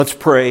Let's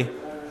pray. Today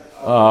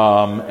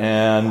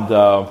I'm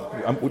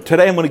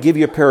going to give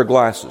you a pair of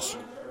glasses,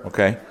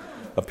 okay?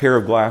 A pair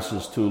of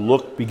glasses to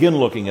begin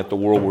looking at the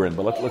world we're in.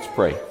 But let's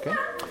pray, okay?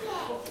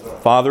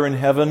 Father in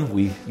heaven,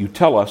 you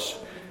tell us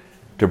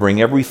to bring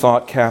every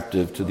thought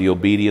captive to the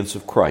obedience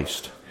of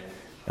Christ.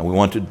 And we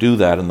want to do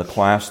that in the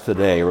class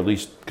today, or at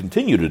least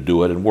continue to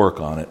do it and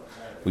work on it.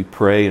 We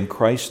pray in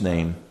Christ's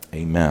name,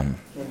 amen.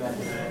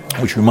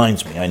 Which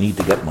reminds me, I need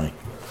to get my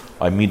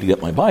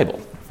Bible,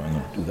 if I'm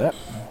going to do that.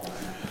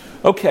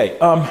 Okay,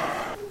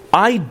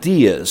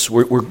 ideas.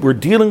 We're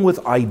dealing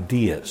with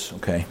ideas,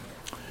 okay?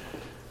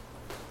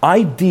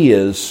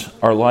 Ideas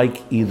are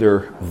like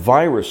either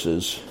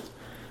viruses,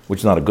 which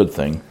is not a good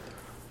thing,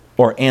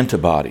 or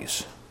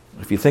antibodies.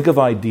 If you think of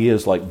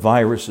ideas like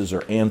viruses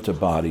or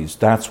antibodies,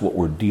 that's what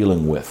we're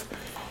dealing with.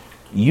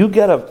 You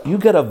get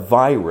a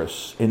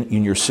virus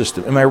in your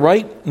system. Am I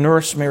right,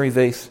 Nurse Mary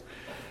Vaith?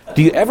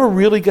 Do you ever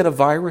really get a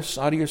virus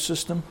out of your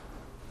system?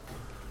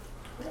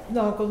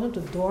 No, it goes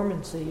into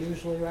dormancy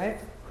usually, right?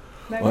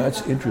 Well,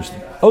 that's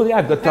interesting. Oh, yeah,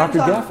 I've got Dr.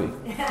 Gaffey.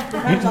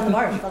 Depends on the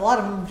virus. A lot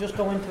of them just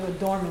go into a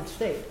dormant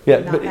state.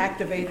 Yeah, not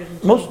activated.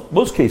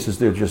 Most cases,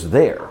 they're just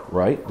there,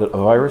 right? The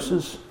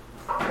viruses?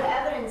 The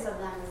evidence of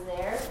them is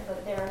there,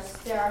 but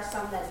there are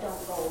some that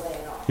don't go away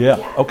at all.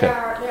 Yeah, okay.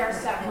 There are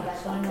several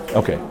that don't go away.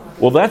 Okay.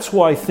 Well, that's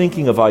why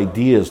thinking of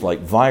ideas like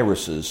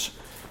viruses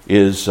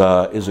is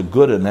a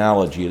good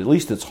analogy. At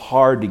least it's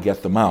hard to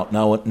get them out.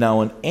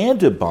 Now an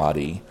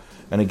antibody,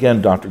 and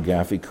again, Dr.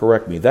 Gaffey,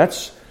 correct me,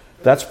 that's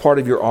part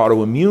of your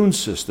autoimmune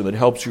system. It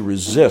helps you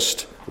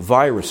resist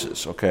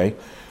viruses, okay?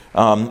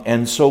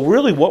 And so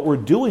really what we're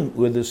doing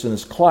with this in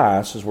this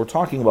class is we're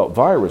talking about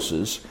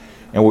viruses,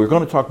 and we're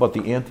going to talk about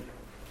the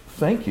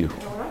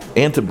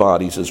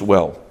antibodies as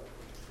well.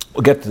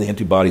 We'll get to the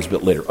antibodies a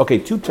bit later. Okay,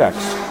 two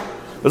texts.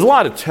 There's a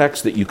lot of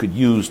texts that you could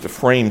use to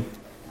frame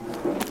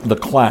the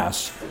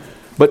class,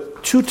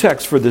 but two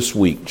texts for this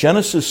week,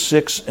 Genesis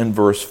 6 and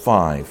verse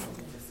 5.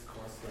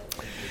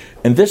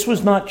 And this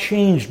was not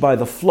changed by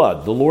the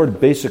flood. The Lord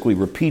basically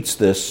repeats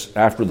this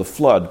after the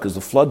flood because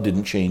the flood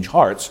didn't change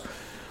hearts.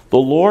 The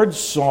Lord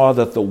saw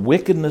that the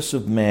wickedness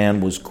of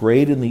man was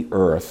great in the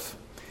earth,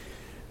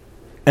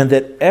 and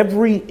that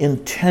every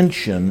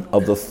intention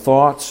of the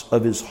thoughts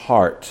of his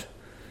heart,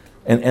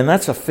 and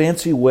that's a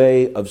fancy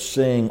way of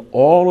saying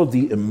all of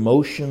the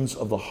emotions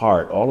of the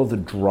heart, all of the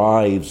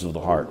drives of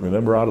the heart.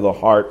 Remember, out of the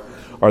heart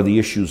are the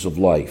issues of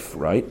life,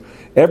 right?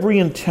 Every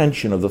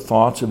intention of the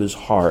thoughts of his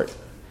heart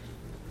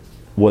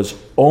was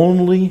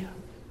only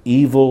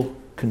evil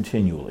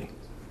continually.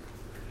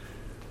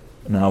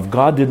 Now, if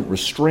God didn't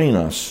restrain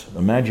us,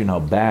 imagine how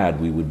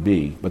bad we would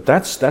be. But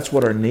that's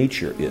what our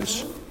nature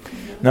is.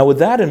 Now, with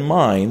that in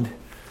mind,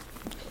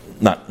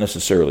 not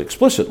necessarily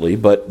explicitly,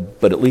 but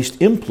at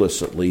least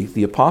implicitly,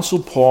 the Apostle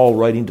Paul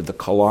writing to the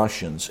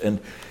Colossians, and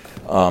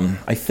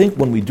I think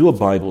when we do a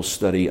Bible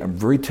study, I'm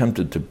very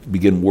tempted to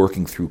begin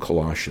working through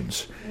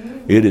Colossians.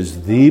 It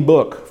is the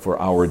book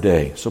for our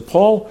day. So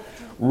Paul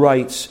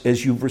writes,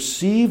 as you've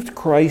received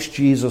Christ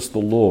Jesus the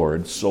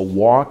Lord, so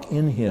walk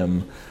in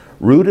him,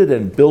 rooted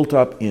and built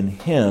up in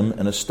him,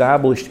 and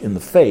established in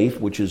the faith,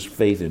 which is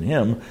faith in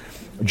him,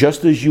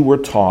 just as you were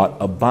taught,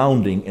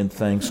 abounding in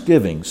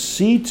thanksgiving.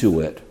 See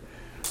to it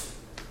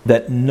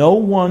that no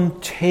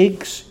one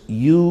takes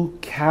you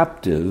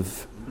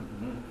captive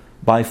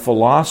by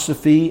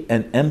philosophy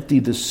and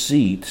empty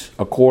deceit,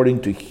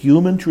 according to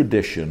human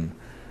tradition,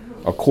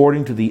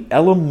 according to the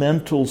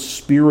elemental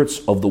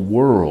spirits of the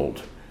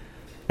world,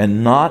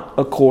 and not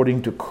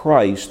according to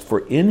Christ,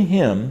 for in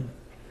him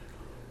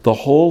the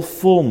whole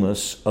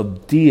fullness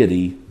of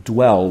deity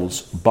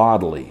dwells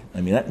bodily.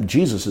 I mean,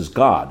 Jesus is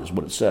God, is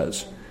what it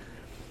says.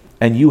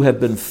 And you have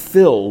been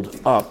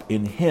filled up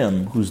in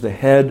him, who's the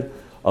head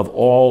of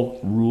all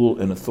rule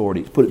and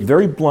authority. To put it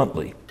very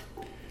bluntly,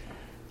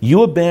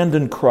 you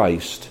abandon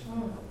Christ,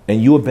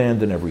 and you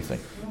abandon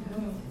everything.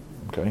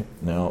 Okay?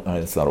 Now,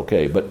 that's not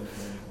okay, but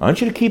I want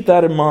you to keep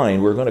that in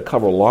mind. We're going to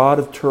cover a lot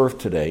of turf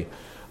today.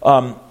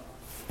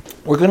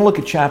 We're going to look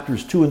at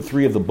chapters 2 and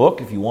 3 of the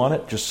book. If you want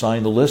it, just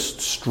sign the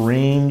list,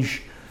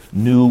 Strange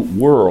New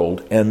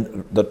World.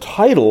 And the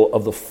title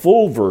of the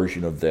full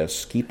version of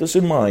this, keep this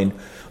in mind,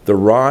 The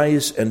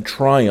Rise and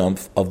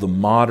Triumph of the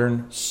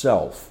Modern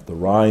Self. The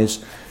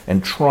Rise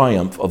and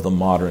Triumph of the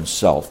Modern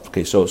Self.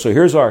 Okay, so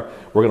here's we're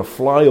going to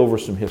fly over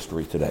some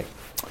history today.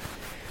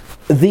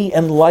 The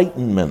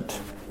Enlightenment,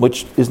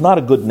 which is not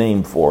a good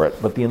name for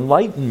it, but the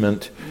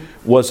Enlightenment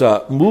was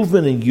a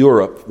movement in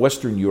Europe,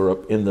 Western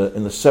Europe, in the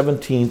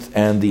 17th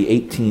and the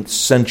 18th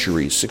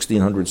centuries,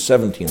 1600s,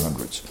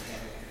 1700s.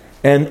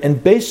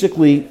 And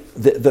basically,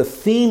 the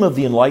theme of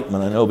the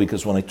Enlightenment, I know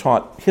because when I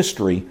taught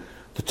history,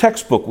 the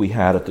textbook we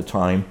had at the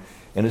time,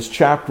 and its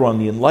chapter on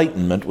the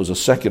Enlightenment was a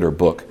secular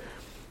book.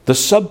 The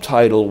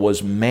subtitle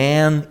was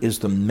Man is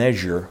the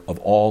Measure of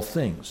All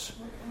Things.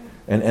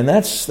 And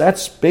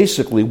that's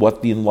basically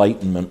what the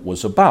Enlightenment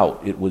was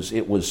about. It was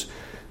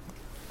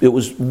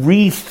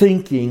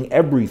rethinking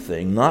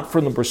everything, not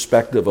from the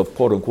perspective of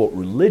quote-unquote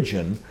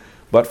religion,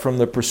 but from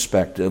the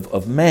perspective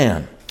of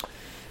man.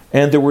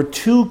 And there were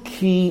two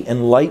key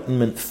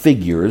Enlightenment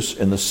figures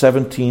in the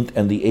 17th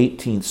and the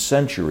 18th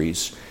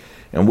centuries.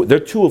 And they're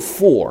two of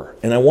four.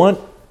 And I want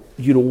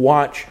you to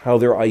watch how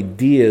their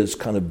ideas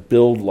kind of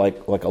build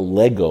like a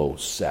Lego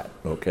set,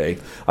 okay?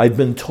 I've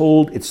been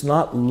told it's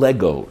not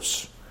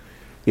Legos.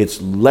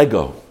 It's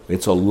Lego.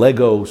 It's a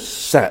Lego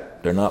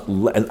set. They're not,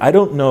 and I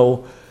don't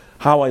know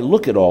how I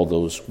look at all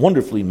those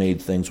wonderfully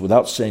made things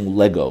without saying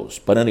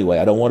Legos. But anyway,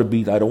 I don't want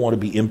to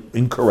be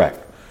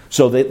incorrect.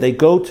 So they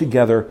go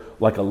together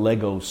like a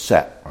Lego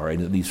set, all right,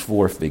 these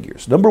four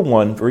figures. Number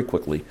one, very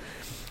quickly,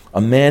 a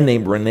man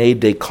named René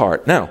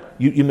Descartes. Now,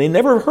 you may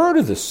never have heard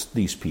of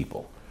these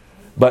people,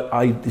 but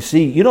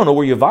you don't know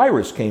where your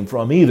virus came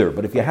from either,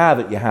 but if you have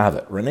it, you have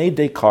it. René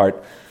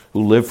Descartes,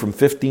 who lived from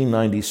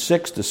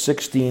 1596 to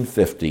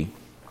 1650,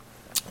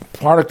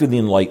 product of the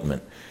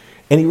Enlightenment,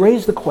 and he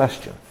raised the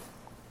question,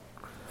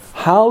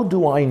 how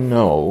do I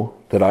know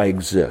that I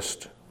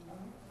exist?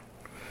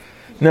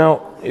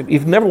 Now, if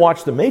you've never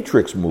watched the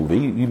Matrix movie,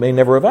 you may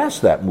never have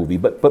asked that movie,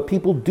 but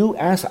people do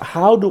ask,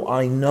 how do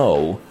I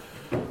know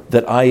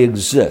that I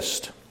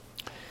exist?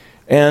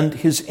 And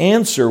his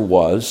answer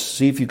was,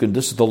 see if you can,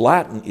 this is the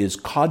Latin, is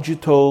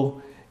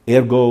cogito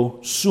ergo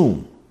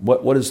sum.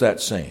 What is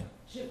that saying?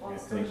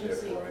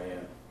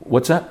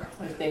 What's that?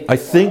 I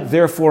think,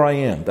 therefore I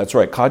am. That's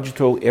right,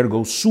 cogito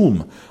ergo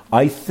sum.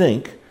 I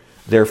think,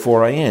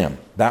 therefore I am.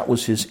 That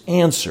was his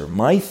answer.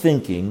 My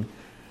thinking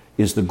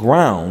is the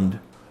ground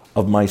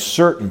of my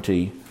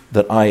certainty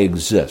that I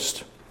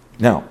exist.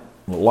 Now,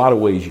 a lot of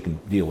ways you can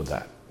deal with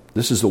that.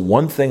 This is the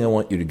one thing I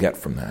want you to get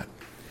from that.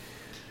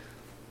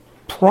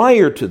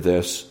 Prior to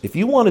this, if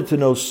you wanted to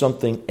know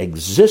something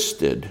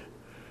existed,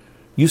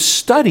 you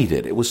studied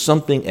it. It was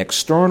something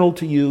external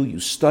to you. You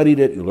studied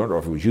it. You learned, or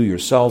if it was you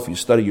yourself, you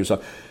studied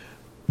yourself.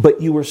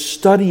 But you were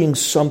studying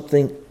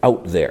something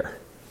out there.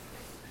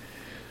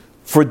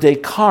 For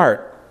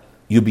Descartes,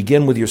 you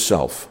begin with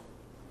yourself.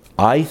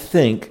 I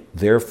think,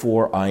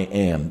 therefore I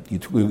am. You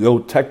go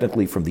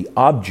technically from the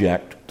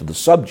object to the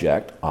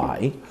subject,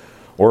 I,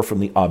 or from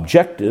the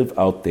objective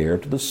out there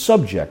to the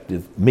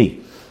subjective,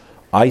 me.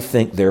 I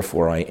think,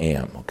 therefore I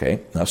am.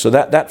 Okay? Now, so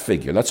that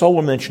figure, that's all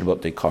we'll mention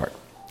about Descartes.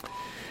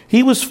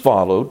 He was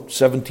followed,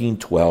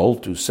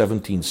 1712 to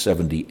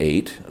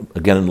 1778,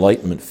 again,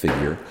 Enlightenment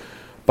figure,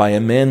 by a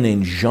man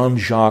named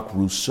Jean-Jacques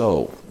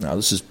Rousseau. Now,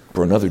 this is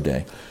for another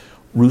day.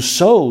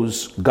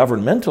 Rousseau's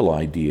governmental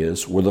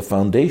ideas were the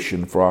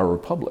foundation for our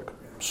republic,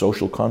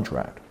 social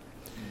contract,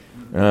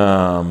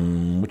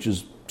 which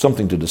is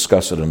something to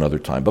discuss at another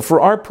time. But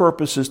for our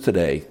purposes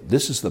today,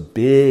 this is the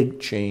big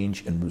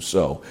change in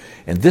Rousseau.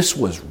 And this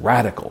was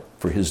radical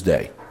for his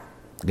day.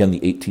 Again, the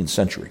 18th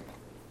century.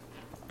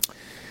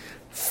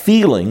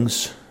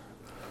 Feelings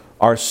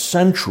are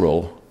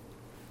central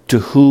to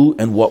who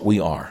and what we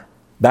are.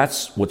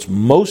 That's what's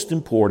most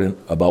important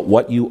about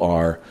what you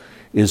are,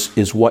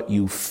 is what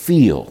you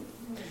feel.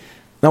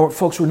 Now,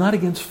 folks, we're not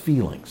against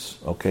feelings,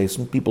 okay?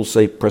 Some people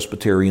say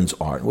Presbyterians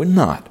aren't. We're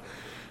not.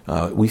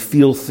 We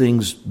feel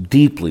things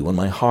deeply when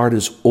my heart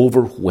is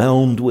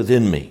overwhelmed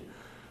within me.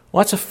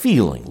 Well, that's a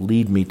feeling.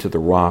 Lead me to the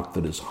rock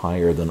that is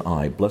higher than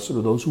I. Blessed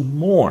are those who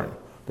mourn.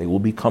 They will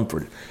be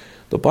comforted.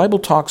 The Bible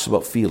talks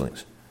about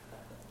feelings.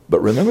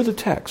 But remember the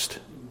text.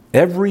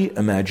 Every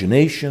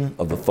imagination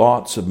of the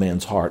thoughts of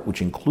man's heart,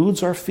 which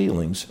includes our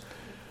feelings,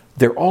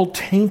 they're all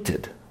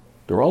tainted.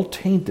 They're all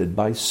tainted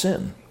by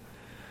sin.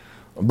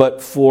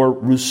 But for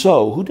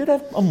Rousseau, who did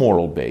have a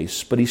moral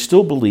base, but he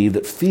still believed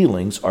that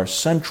feelings are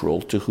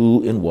central to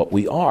who and what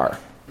we are.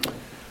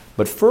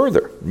 But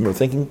further, we're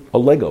thinking a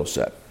Lego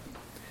set.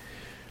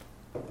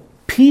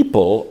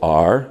 People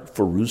are,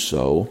 for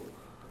Rousseau,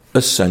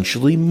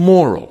 essentially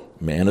moral.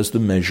 Man is the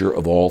measure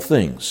of all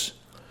things.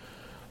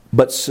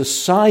 But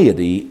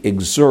society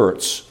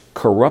exerts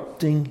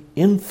corrupting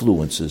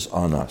influences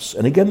on us.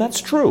 And again,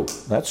 that's true.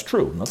 That's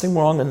true. Nothing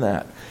wrong in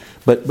that.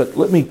 But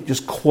let me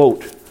just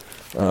quote.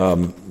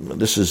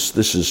 This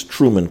is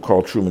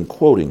Carl Truman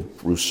quoting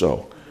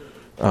Rousseau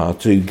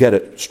to get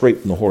it straight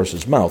from the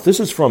horse's mouth. This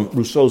is from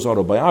Rousseau's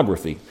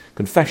autobiography,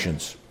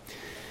 Confessions.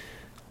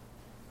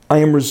 I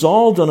am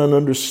resolved on an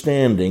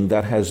understanding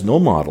that has no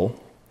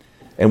model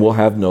and will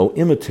have no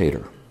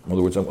imitator. In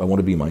other words, I want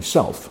to be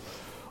myself.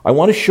 I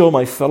want to show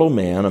my fellow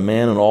man, a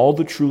man in all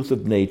the truth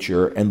of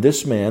nature, and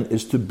this man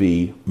is to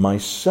be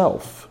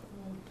myself.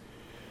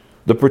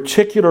 The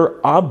particular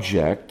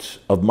object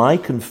of my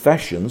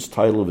confessions,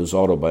 title of his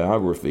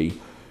autobiography,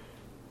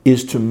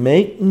 is to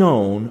make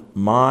known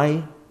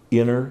my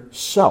inner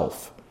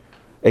self,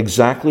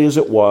 exactly as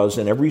it was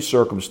in every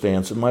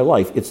circumstance in my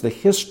life. It's the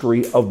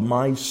history of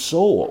my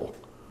soul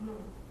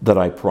that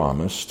I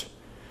promised,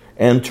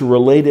 and to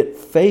relate it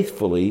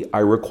faithfully, I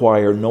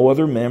require no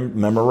other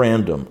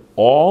memorandum.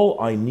 All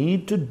I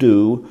need to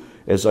do,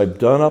 as I've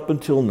done up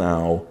until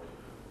now,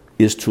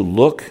 is to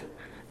look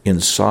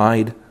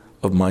inside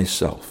of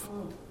myself.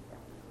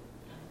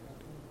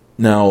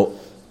 Now,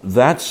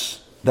 that's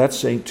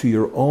saying to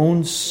your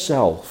own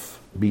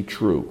self be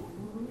true.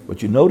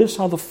 But you notice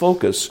how the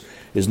focus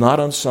is not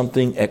on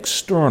something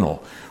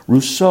external.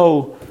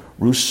 Rousseau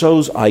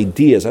Rousseau's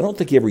ideas, I don't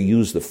think he ever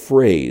used the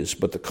phrase,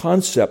 but the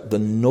concept, the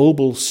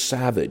noble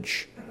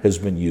savage, has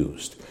been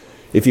used.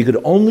 If you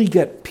could only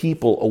get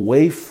people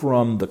away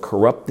from the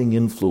corrupting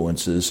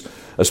influences,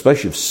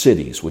 especially of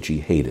cities, which he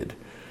hated,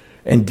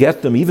 and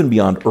get them even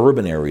beyond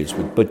urban areas,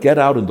 but get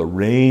out in the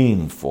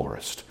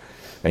rainforest,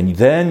 and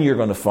then you're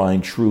going to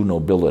find true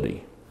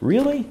nobility.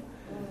 Really?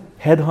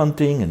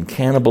 Headhunting and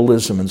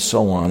cannibalism and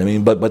so on. I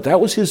mean, but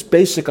that was his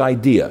basic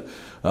idea.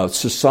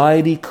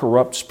 Society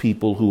corrupts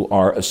people who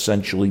are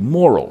essentially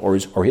moral,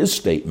 or his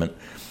statement,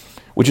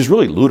 which is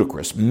really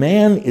ludicrous.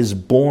 Man is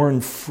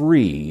born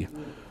free,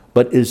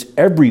 but is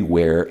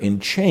everywhere in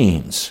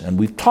chains. And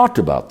we've talked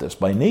about this.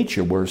 By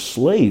nature, we're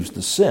slaves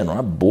to sin. We're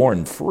not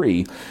born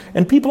free.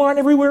 And people aren't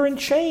everywhere in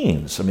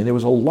chains. I mean, there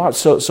was a lot.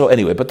 So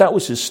anyway, but that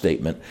was his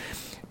statement.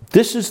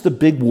 This is the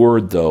big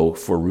word, though,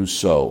 for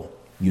Rousseau.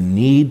 You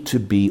need to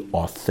be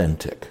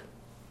authentic.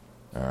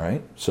 All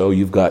right? So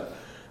you've got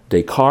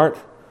Descartes,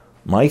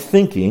 my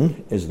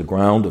thinking is the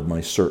ground of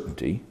my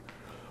certainty.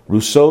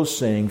 Rousseau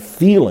saying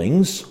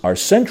feelings are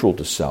central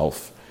to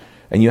self,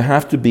 and you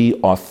have to be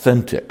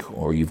authentic,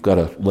 or you've got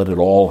to let it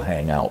all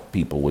hang out,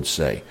 people would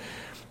say.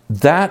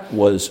 That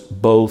was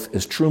both,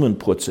 as Truman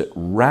puts it,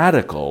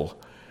 radical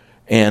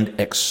and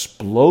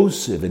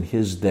explosive in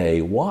his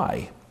day.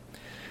 Why?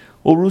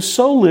 Well,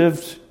 Rousseau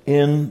lived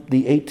in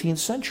the 18th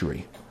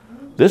century.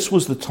 This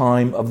was the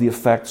time of the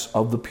effects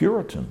of the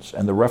Puritans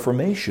and the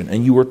Reformation,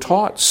 and you were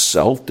taught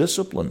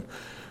self-discipline,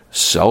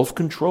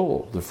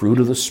 self-control. The fruit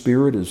of the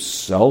Spirit is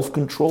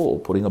self-control,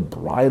 putting a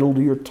bridle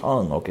to your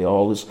tongue, okay,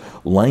 all this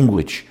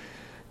language.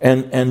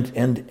 And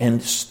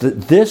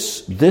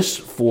this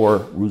for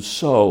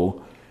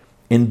Rousseau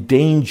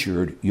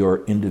endangered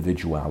your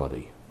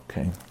individuality,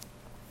 okay?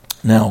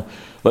 Now,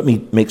 let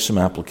me make some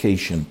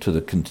application to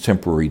the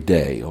contemporary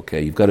day,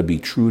 okay? You've got to be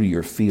true to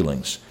your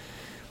feelings.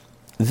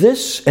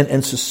 This,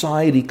 and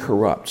society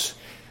corrupts.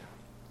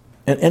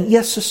 And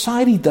yes,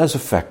 society does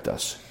affect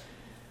us.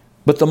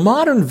 But the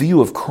modern view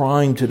of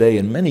crime today,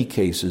 in many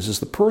cases, is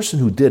the person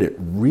who did it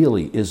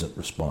really isn't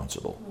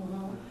responsible.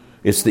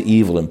 It's the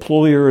evil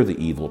employer, the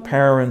evil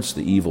parents,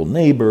 the evil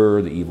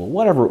neighbor, the evil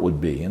whatever it would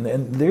be.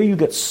 And there you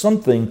get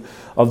something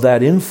of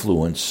that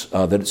influence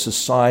that it's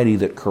society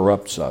that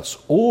corrupts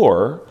us.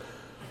 Or,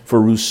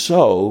 for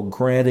Rousseau,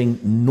 granting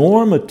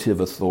normative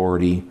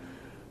authority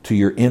to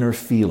your inner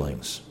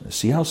feelings.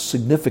 See how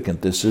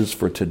significant this is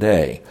for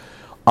today.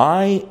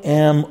 I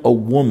am a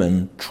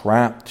woman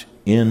trapped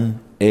in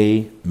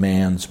a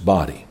man's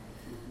body.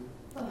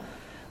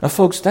 Now,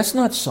 folks, that's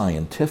not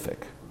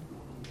scientific.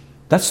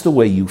 That's the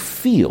way you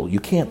feel. You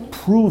can't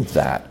prove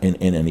that in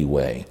any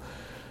way.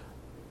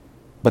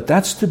 But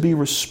that's to be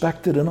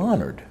respected and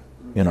honored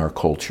in our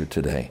culture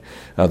today.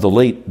 The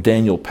late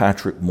Daniel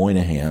Patrick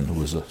Moynihan, who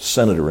was a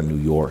senator in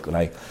New York,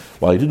 and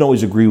while I didn't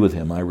always agree with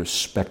him, I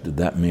respected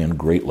that man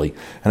greatly.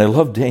 And I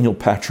love Daniel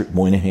Patrick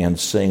Moynihan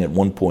saying at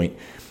one point,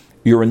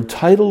 "You're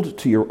entitled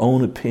to your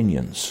own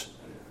opinions,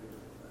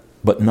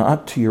 but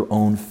not to your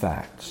own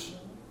facts."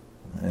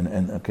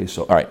 And okay,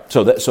 so all right,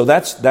 so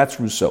that's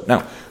Rousseau.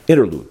 Now,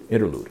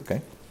 interlude,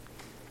 okay.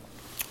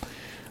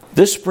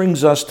 This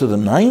brings us to the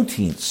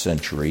 19th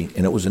century,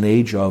 and it was an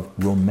age of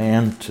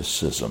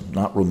romanticism,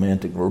 not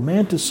romantic.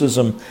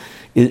 Romanticism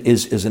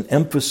is an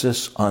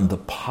emphasis on the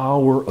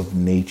power of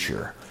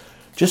nature.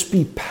 Just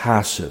be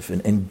passive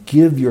and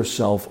give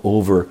yourself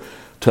over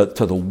to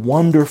the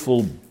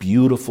wonderful,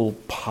 beautiful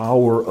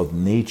power of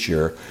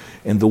nature.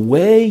 And the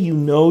way you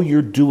know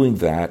you're doing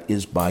that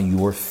is by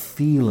your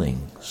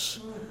feelings.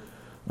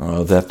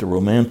 That the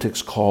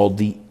Romantics called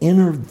the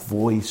inner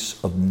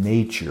voice of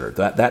nature.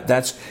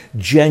 That's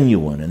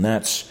genuine and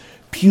that's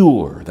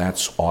pure,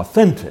 that's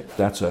authentic,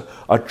 that's a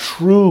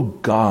true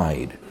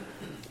guide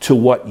to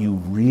what you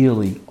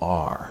really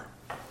are.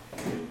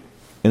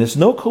 And it's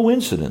no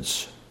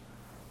coincidence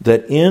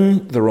that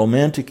in the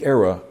Romantic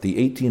era, the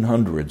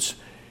 1800s,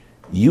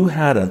 you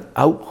had an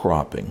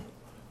outcropping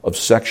of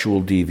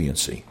sexual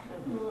deviancy.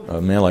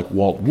 A man like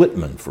Walt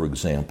Whitman, for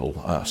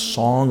example, A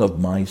Song of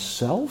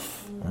Myself,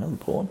 the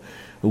poem,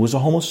 who was a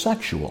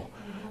homosexual.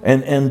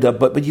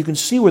 But you can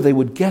see where they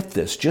would get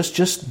this.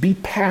 Just be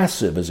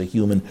passive as a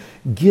human.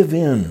 Give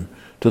in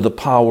to the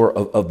power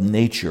of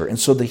nature. And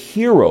so the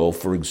hero,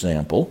 for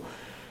example,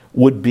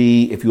 would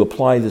be, if you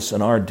apply this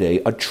in our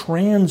day, a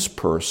trans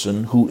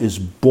person who is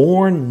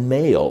born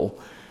male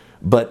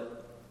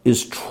but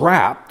is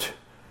trapped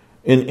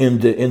in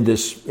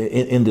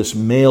this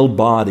male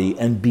body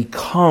and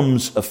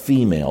becomes a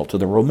female. To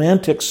the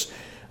Romantics,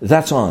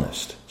 that's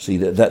honest. See,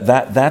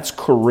 that's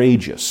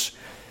courageous,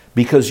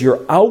 because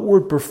your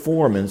outward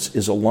performance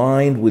is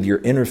aligned with your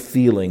inner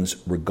feelings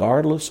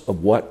regardless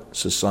of what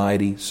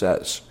society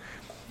says.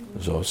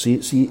 So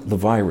see the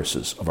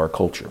viruses of our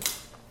culture.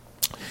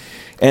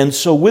 And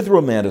so with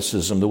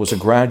Romanticism, there was a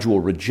gradual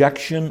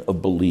rejection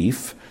of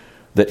belief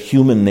that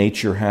human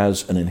nature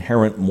has an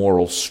inherent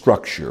moral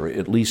structure.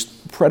 At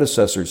least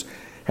predecessors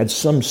had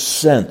some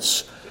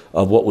sense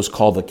of what was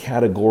called the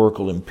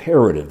categorical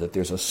imperative, that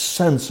there's a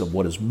sense of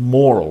what is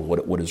moral,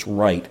 what is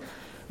right.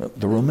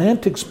 The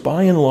Romantics,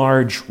 by and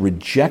large,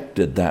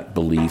 rejected that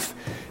belief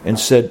and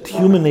said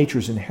human nature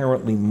is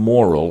inherently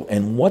moral,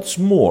 and what's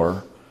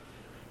more,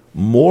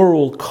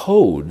 moral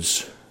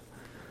codes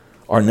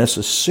are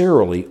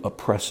necessarily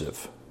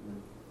oppressive.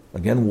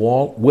 Again,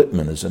 Walt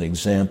Whitman is an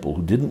example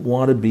who didn't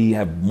want to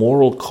have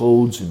moral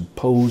codes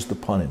imposed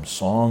upon him.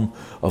 Song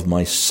of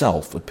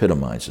Myself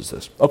epitomizes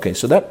this. Okay,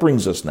 so that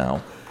brings us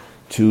now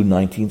to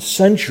 19th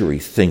century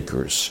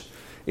thinkers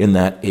in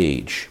that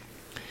age.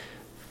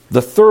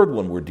 The third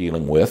one we're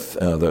dealing with,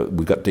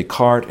 we've got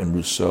Descartes and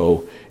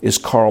Rousseau, is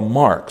Karl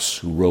Marx,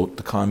 who wrote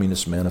the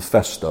Communist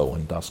Manifesto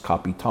and Das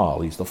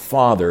Kapital. He's the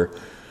father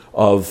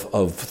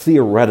of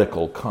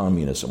theoretical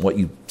communism. What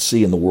you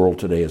see in the world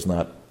today is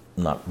not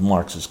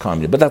Marx's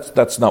communism, but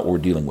that's not what we're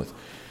dealing with.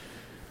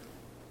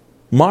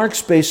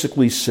 Marx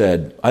basically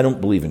said, I don't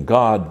believe in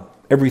God,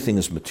 everything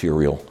is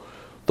material.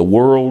 The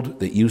world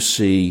that you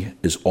see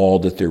is all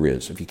that there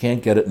is. If you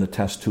can't get it in a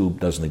test tube,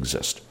 it doesn't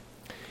exist.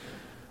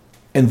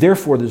 And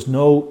therefore, there's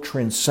no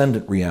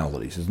transcendent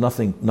realities. There's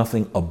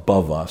nothing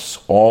above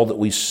us. All that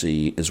we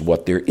see is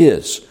what there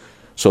is.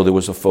 So there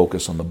was a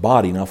focus on the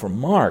body. Now, for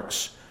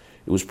Marx,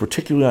 it was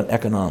particularly on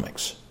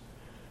economics.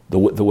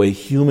 The way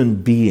human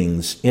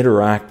beings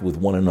interact with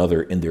one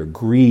another in their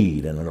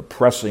greed and in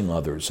oppressing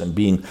others and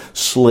being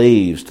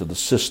slaves to the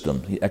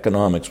system.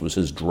 Economics was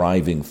his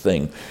driving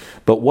thing.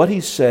 But what he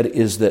said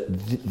is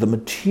that the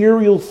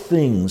material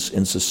things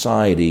in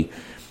society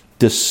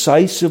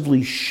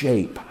decisively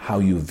shape how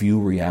you view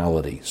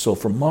reality. So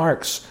for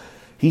Marx,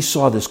 he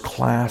saw this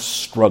class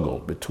struggle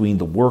between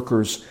the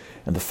workers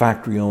and the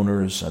factory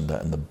owners and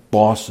the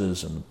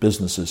bosses and the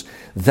businesses.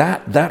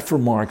 That for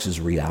Marx is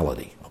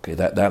reality. Okay,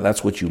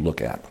 that's what you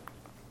look at.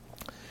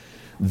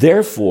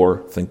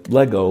 Therefore, think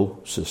Lego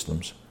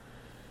systems,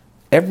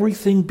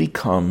 everything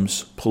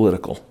becomes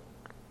political.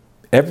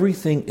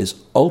 Everything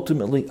is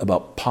ultimately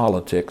about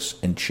politics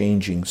and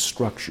changing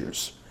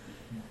structures.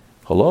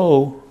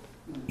 Hello?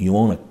 You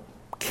own a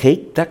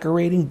cake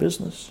decorating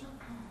business?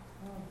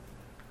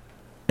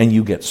 And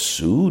you get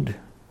sued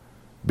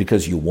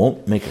because you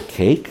won't make a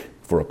cake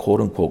for a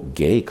quote-unquote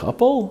gay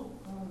couple?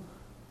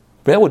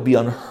 That would be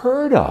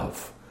unheard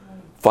of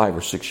 5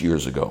 or 6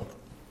 years ago.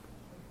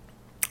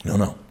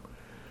 No.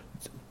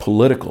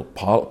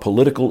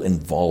 Political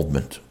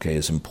involvement, okay,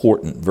 is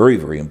important, very,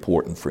 very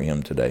important for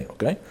him today,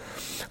 okay?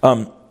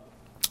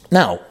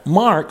 Now,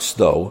 Marx,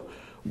 though,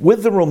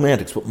 with the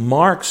Romantics, but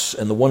Marx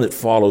and the one that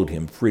followed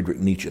him, Friedrich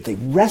Nietzsche, they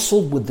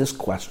wrestled with this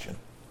question.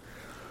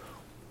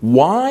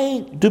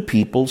 Why do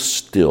people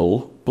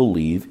still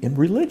believe in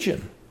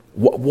religion?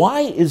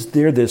 Why is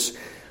there this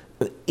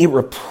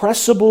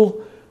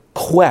irrepressible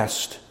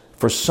quest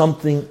for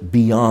something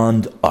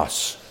beyond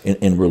us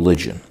in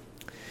religion?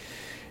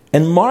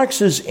 And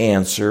Marx's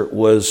answer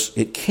was,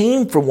 it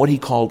came from what he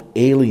called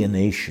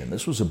alienation.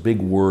 This was a big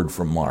word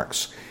for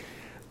Marx.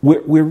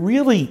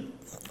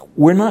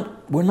 We're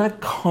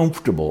not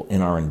comfortable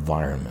in our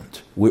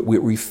environment.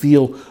 We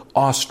feel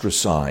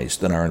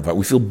ostracized in our environment.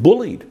 We feel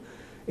bullied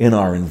in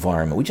our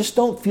environment. We just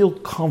don't feel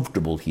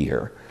comfortable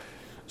here.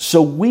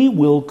 So we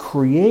will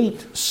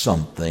create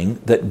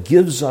something that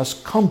gives us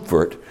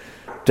comfort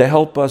to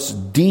help us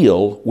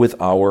deal with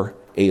our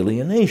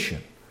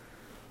alienation.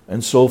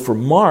 And so for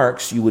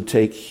Marx, you would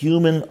take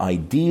human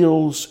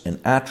ideals and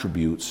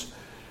attributes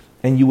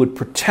and you would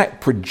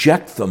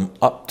project them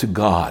up to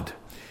God.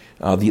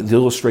 The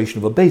illustration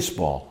of a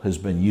baseball has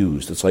been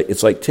used.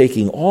 It's like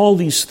taking all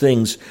these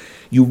things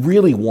you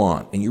really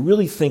want and you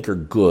really think are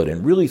good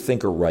and really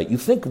think are right. You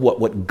think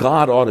what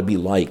God ought to be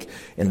like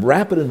and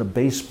wrap it in a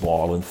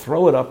baseball and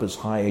throw it up as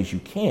high as you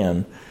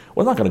can.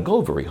 Well, it's not going to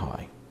go very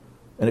high.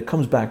 And it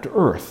comes back to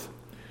earth.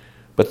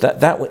 But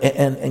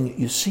and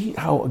you see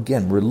how,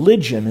 again,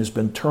 religion has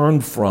been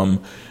turned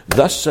from,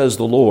 thus says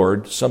the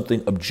Lord,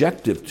 something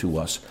objective to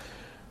us,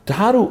 to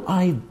how do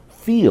I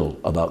feel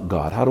about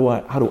God? How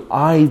do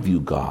I view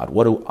God?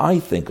 What do I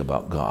think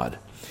about God?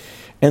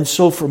 And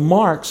so for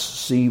Marx,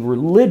 see,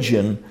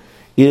 religion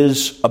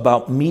is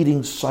about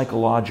meeting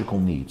psychological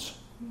needs.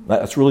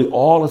 That's really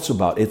all it's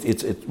about.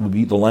 It would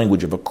be the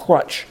language of a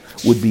crutch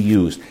would be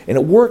used. And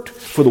it worked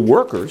for the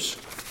workers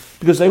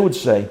because they would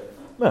say,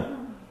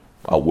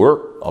 I'll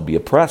work, I'll be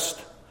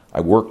oppressed.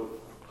 I work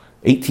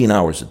 18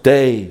 hours a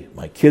day,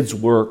 my kids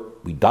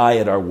work, we die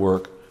at our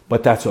work,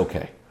 but that's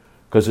okay.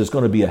 Because there's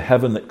going to be a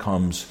heaven that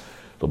comes,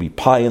 there'll be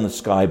pie in the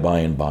sky by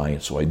and by,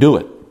 and so I do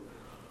it.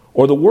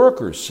 Or the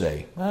workers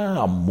say,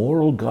 a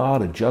moral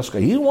God, a just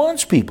God, he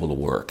wants people to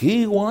work,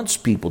 he wants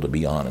people to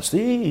be honest.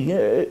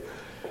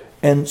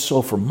 And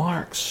so for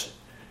Marx,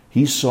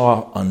 he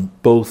saw on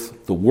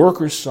both the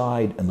worker's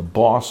side and the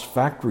boss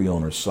factory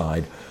owner's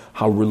side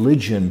how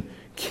religion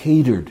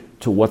catered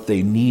to what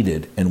they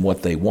needed and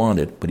what they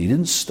wanted, but he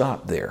didn't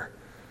stop there.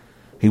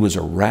 He was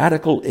a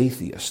radical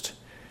atheist.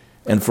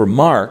 And for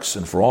Marx,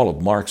 and for all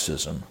of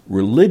Marxism,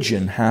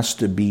 religion has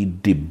to be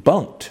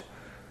debunked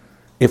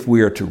if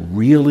we are to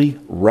really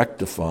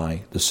rectify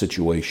the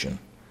situation.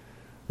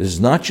 This is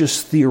not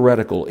just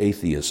theoretical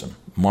atheism.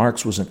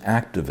 Marx was an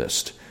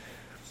activist.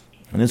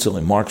 And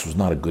incidentally, Marx was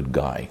not a good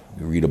guy.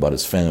 You read about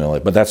his family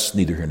life, but that's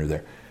neither here nor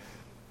there.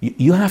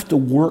 You have to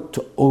work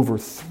to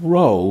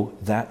overthrow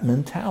that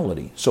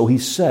mentality. So he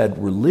said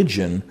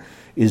religion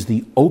is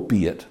the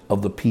opiate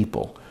of the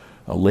people.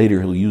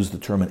 Later he'll use the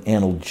term an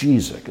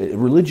analgesic.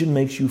 Religion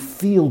makes you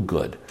feel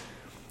good.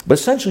 But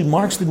essentially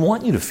Marx didn't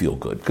want you to feel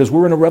good because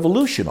we're in a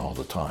revolution all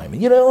the time.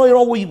 You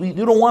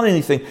don't want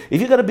anything.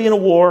 If you've got to be in a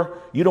war,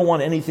 you don't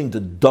want anything to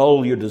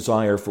dull your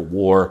desire for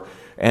war.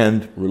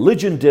 And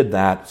religion did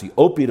that. It's the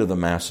opiate of the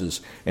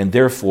masses, and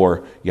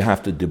therefore you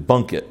have to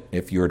debunk it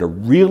if you're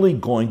really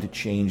going to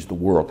change the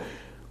world.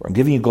 I'm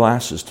giving you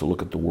glasses to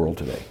look at the world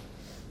today.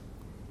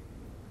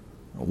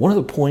 One of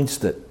the points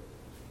that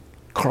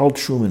Carl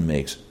Trueman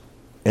makes,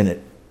 and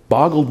it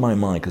boggled my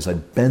mind because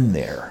I've been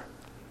there,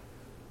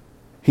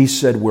 he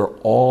said we're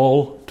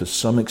all, to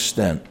some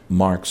extent,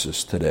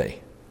 Marxists today.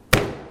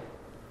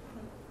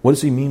 What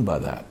does he mean by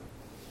that?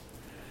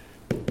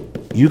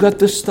 You got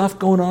this stuff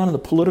going on in the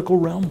political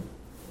realm,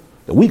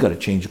 that we got to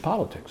change the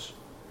politics.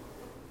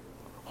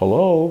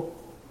 Hello?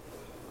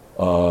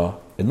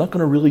 It's not going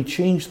to really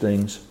change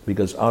things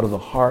because out of the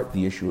heart,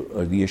 the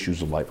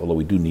issues of life, although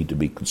we do need to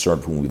be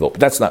concerned for when we vote.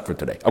 But that's not for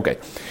today. Okay.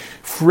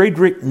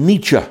 Friedrich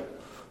Nietzsche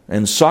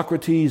and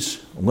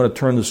Socrates. I'm going to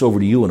turn this over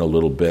to you in a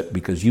little bit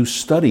because you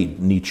studied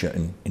Nietzsche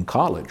in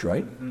college,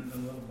 right? A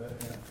little bit,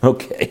 yeah.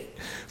 Okay.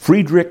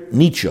 Friedrich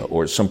Nietzsche,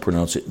 or some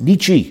pronounce it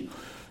Nietzsche,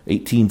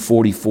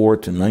 1844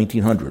 to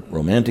 1900,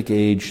 Romantic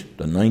age,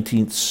 the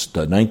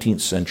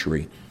 19th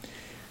century.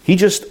 He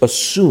just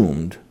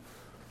assumed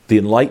the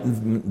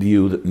enlightened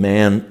view that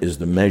man is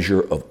the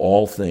measure of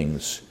all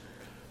things,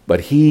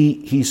 but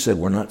he said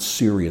we're not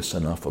serious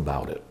enough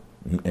about it.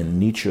 And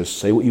Nietzsche,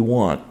 say what you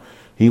want,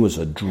 he was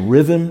a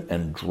driven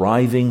and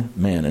driving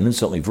man, and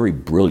incidentally, a very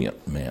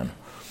brilliant man.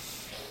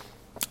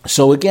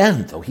 So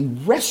again, though, he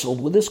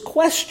wrestled with this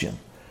question: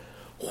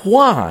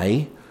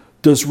 why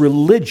does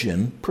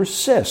religion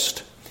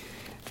persist?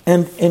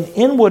 And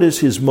in what is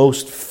his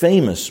most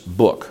famous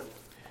book,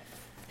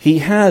 he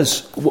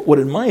has what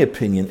in my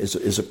opinion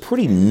is a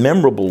pretty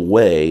memorable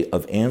way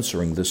of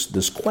answering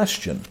this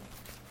question.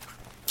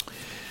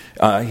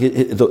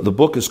 The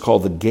book is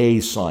called The Gay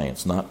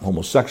Science, not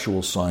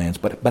homosexual science,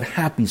 but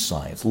happy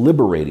science,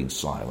 liberating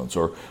silence,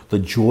 or the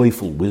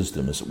joyful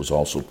wisdom, as it was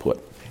also put.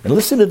 And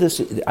listen to this.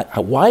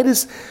 Why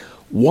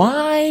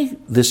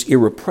this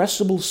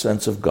irrepressible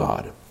sense of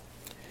God?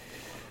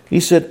 He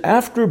said,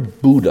 after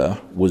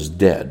Buddha was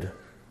dead,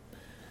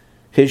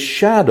 his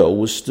shadow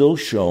was still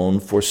shown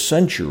for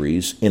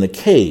centuries in a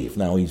cave.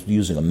 Now he's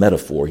using a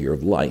metaphor here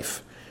of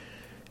life.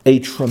 A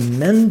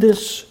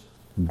tremendous,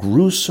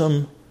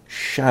 gruesome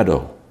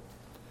shadow.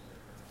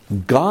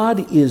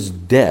 God is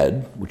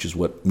dead, which is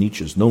what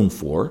Nietzsche is known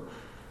for.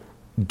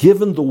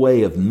 Given the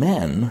way of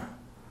men,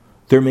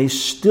 there may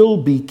still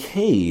be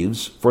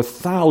caves for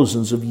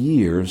thousands of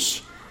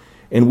years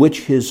in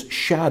which his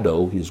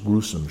shadow, his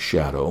gruesome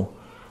shadow,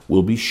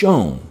 will be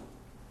shown.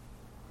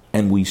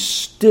 And we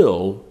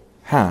still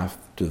have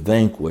to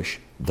vanquish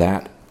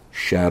that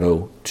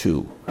shadow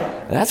too.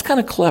 And that's kind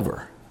of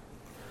clever.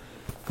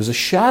 Because a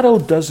shadow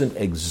doesn't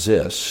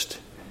exist.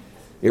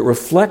 It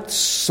reflects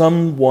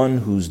someone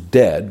who's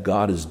dead,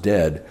 God is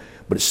dead,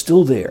 but it's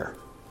still there.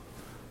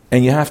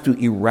 And you have to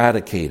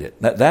eradicate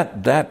it.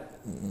 That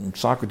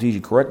Socrates, you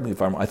correct me if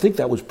I'm wrong, I think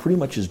that was pretty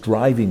much his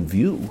driving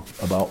view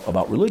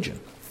about religion.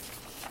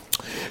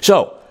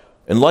 So,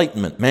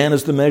 enlightenment, man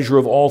is the measure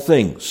of all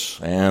things.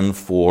 And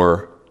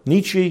for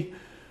Nietzsche,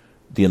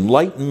 the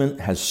Enlightenment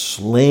has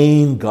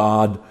slain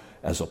God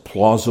as a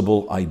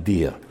plausible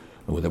idea.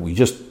 That we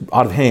just,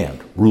 out of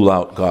hand, rule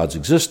out God's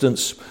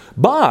existence.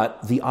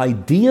 But the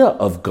idea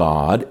of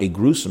God, a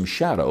gruesome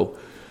shadow,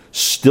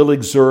 still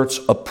exerts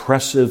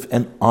oppressive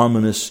and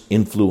ominous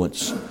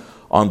influence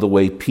on the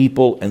way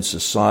people and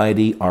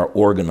society are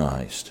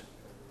organized.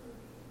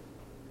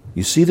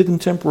 You see the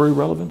contemporary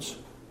relevance?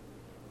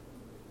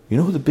 You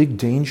know who the big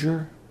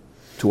danger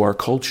to our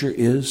culture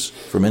is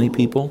for many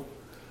people?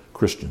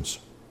 Christians.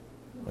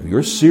 If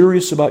you're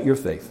serious about your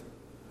faith,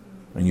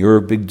 and you're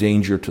a big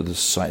danger to the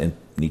society. And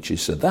Nietzsche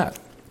said that.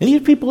 And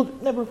these people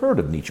have never heard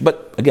of Nietzsche.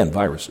 But again,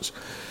 viruses.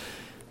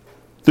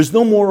 There's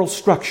no moral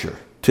structure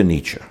to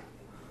Nietzsche.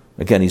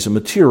 Again, he's a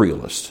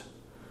materialist.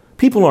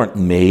 People aren't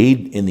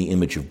made in the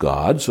image of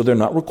God, so they're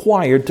not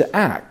required to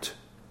act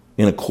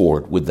in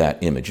accord with that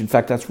image. In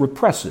fact, that's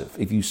repressive.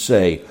 If you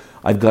say,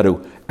 I've got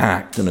to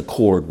act in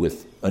accord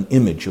with an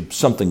image of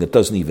something that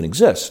doesn't even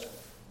exist.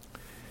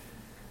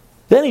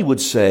 Then he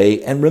would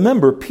say, and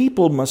remember,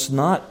 people must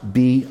not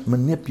be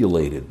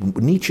manipulated.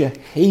 Nietzsche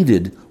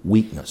hated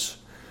weakness.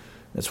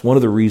 That's one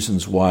of the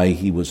reasons why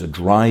he was a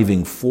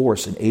driving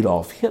force in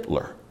Adolf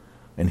Hitler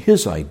and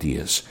his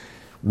ideas.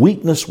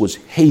 Weakness was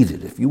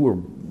hated. If you were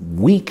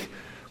weak,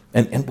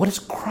 and what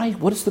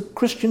does the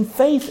Christian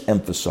faith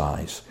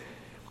emphasize?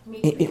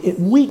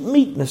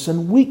 Meekness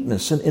and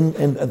weakness,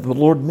 and the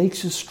Lord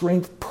makes his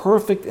strength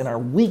perfect in our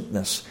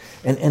weakness.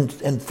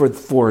 And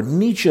for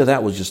Nietzsche,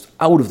 that was just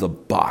out of the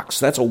box.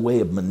 That's a way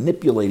of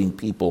manipulating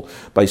people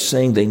by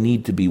saying they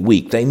need to be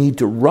weak. They need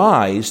to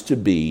rise to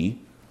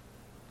be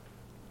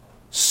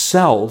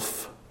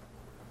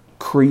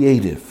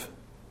self-creative.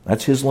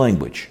 That's his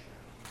language.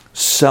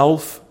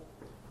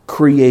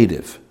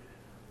 Self-creative.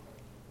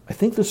 I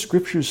think the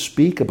scriptures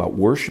speak about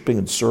worshiping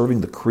and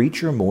serving the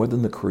creature more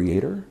than the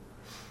creator.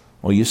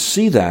 Well, you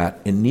see that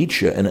in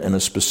Nietzsche in a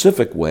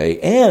specific way,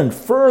 and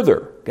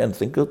further. Again,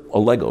 think of a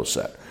Lego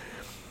set.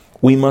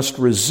 We must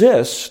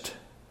resist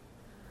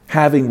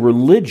having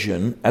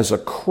religion as a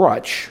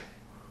crutch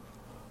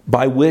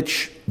by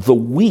which the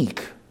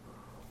weak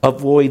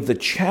avoid the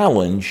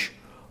challenge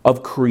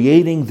of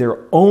creating their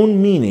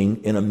own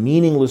meaning in a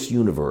meaningless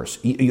universe.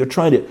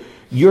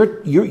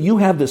 You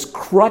have this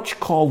crutch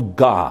called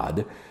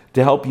God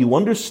to help you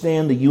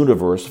understand the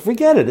universe.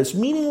 Forget it, it's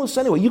meaningless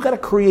anyway. You've got to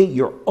create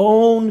your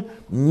own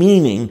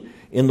meaning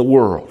in the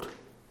world.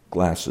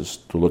 Glasses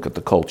to look at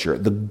the culture.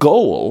 The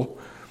goal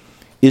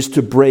is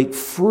to break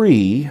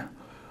free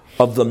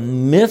of the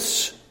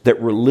myths that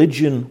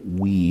religion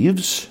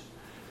weaves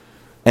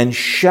and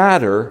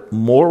shatter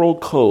moral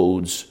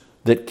codes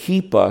that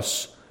keep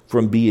us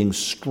from being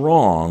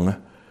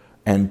strong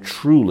and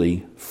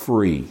truly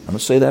free. I'm going to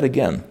say that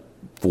again.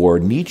 For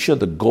Nietzsche,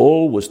 the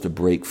goal was to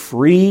break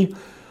free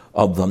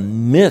of the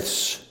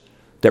myths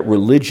that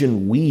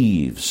religion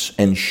weaves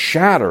and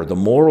shatter the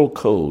moral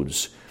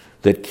codes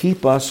that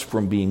keep us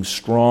from being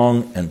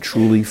strong and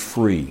truly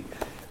free.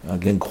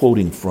 Again,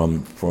 quoting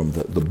from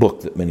the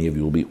book that many of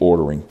you will be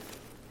ordering.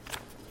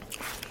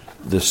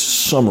 This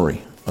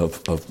summary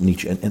of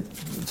Nietzsche. And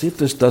see if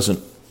this doesn't,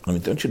 I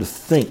want you to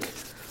think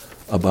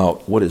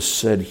about what is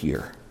said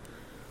here.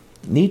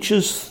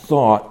 Nietzsche's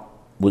thought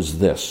was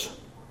this: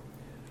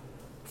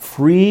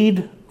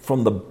 freed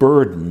from the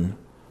burden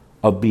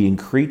of being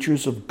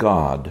creatures of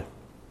God,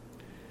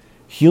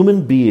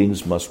 human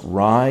beings must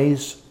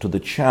rise to the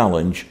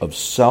challenge of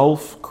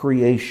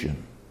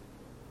self-creation,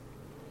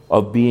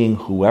 of being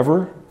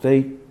whoever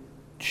they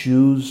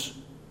choose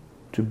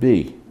to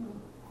be.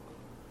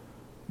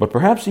 But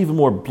perhaps even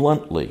more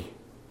bluntly,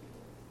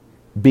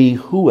 be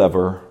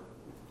whoever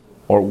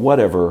or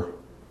whatever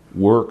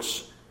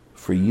works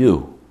for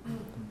you.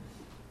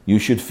 You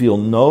should feel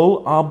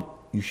no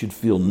obligation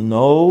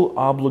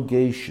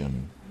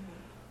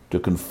to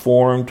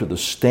conform to the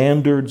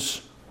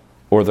standards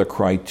or the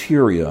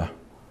criteria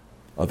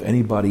of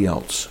anybody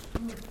else.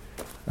 And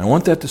I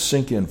want that to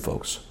sink in,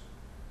 folks.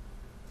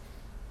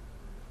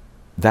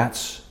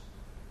 That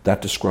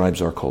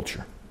describes our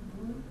culture.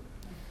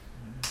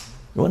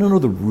 You want to know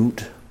the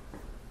root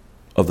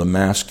of the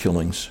mass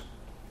killings?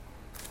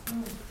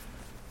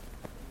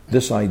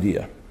 This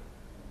idea.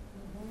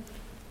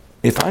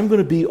 If I'm going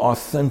to be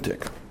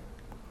authentic,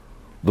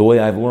 the way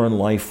I've learned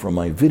life from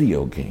my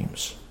video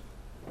games,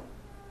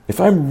 if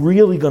I'm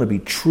really going to be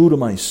true to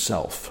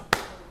myself,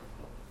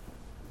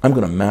 I'm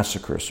going to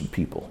massacre some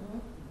people.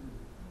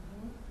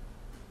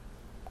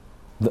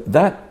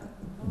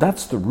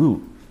 That's the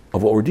root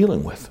of what we're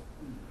dealing with.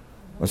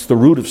 That's the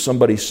root of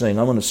somebody saying,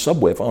 I'm on a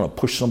subway, if I want to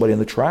push somebody in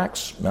the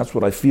tracks, that's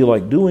what I feel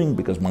like doing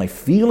because my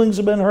feelings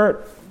have been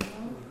hurt.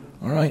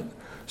 All right?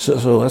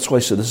 So that's why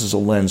I said this is a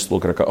lens to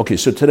look at our... Okay,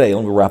 so today,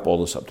 let me wrap all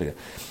this up together.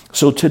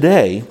 So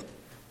today,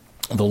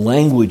 the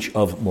language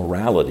of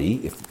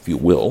morality, if you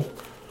will,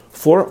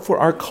 for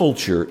our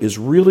culture is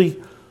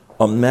really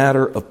a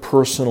matter of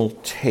personal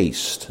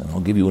taste. And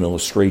I'll give you an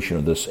illustration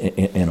of this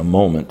in a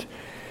moment.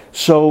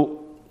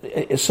 So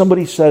if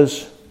somebody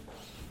says,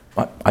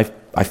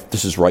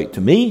 this is right to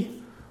me,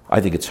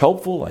 I think it's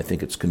helpful, I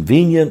think it's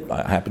convenient,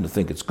 I happen to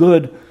think it's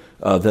good,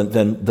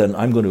 then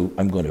I'm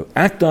going to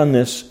act on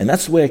this, and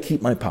that's the way I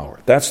keep my power.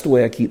 That's the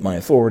way I keep my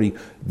authority,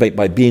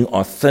 by being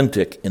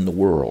authentic in the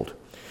world.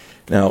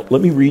 Now,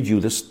 let me read you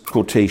this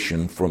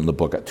quotation from the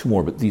book. I got two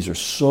more, but these are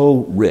so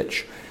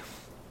rich.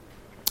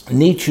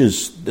 This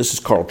is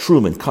Carl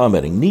Trueman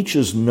commenting,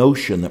 Nietzsche's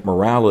notion that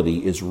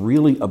morality is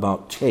really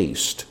about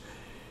taste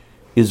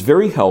is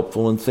very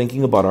helpful in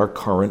thinking about our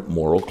current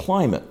moral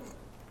climate.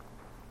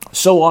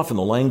 So often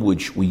the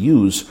language we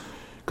use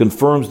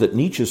confirms that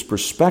Nietzsche's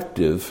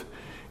perspective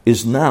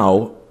is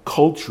now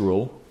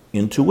cultural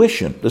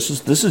intuition. This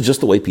is just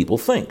the way people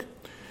think.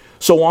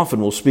 So often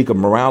we'll speak of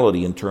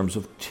morality in terms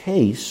of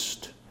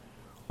taste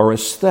or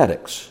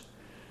aesthetics.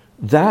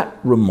 That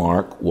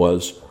remark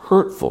was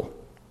hurtful.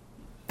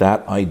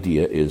 That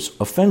idea is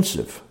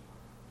offensive.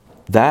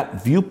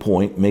 That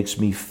viewpoint makes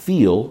me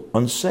feel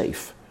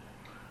unsafe.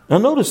 Now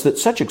notice that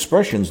such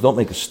expressions don't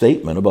make a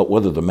statement about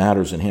whether the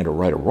matters in hand are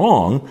right or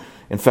wrong.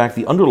 In fact,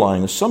 the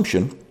underlying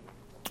assumption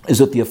is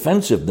that the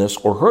offensiveness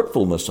or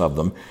hurtfulness of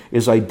them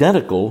is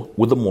identical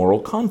with the moral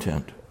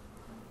content.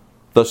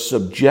 The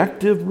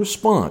subjective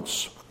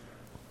response,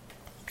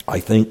 I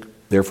think,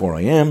 therefore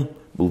I am,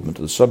 movement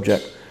to the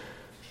subject,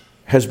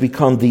 has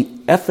become the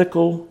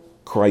ethical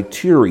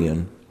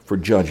criterion for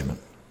judgment.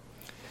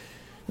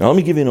 Now let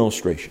me give you an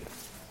illustration.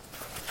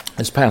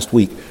 This past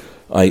week,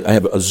 I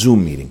have a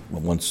Zoom meeting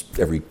once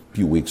every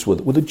few weeks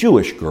with a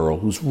Jewish girl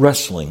who's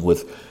wrestling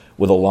with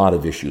a lot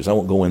of issues. I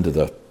won't go into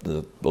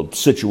the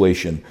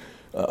situation,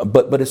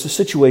 but it's a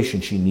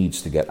situation she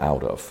needs to get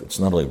out of. It's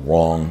not only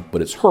wrong,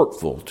 but it's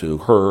hurtful to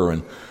her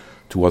and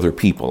to other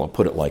people. I'll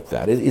put it like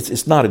that.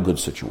 It's not a good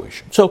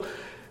situation. So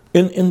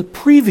in the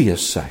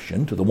previous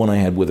session, to the one I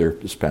had with her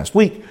this past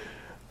week,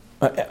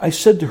 I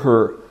said to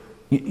her,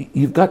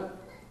 you've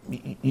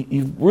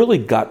really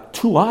got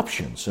two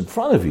options in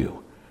front of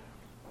you.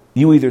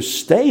 You either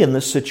stay in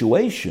this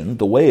situation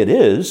the way it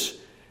is,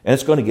 and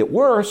it's going to get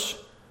worse,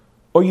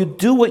 or you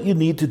do what you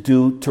need to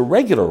do to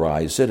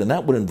regularize it, and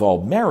that would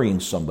involve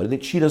marrying somebody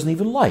that she doesn't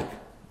even like.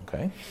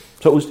 Okay?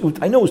 So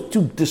I know it was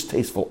two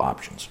distasteful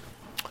options.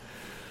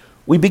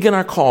 We begin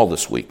our call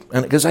this week,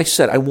 and as I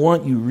said, I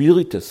want you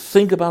really to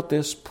think about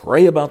this,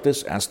 pray about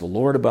this, ask the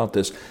Lord about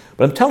this,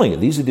 but I'm telling you,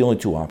 these are the only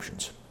two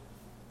options.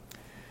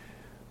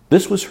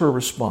 This was her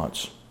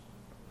response.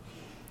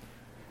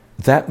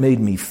 That made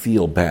me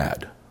feel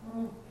bad.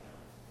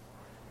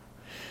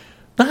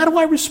 Now, how do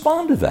I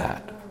respond to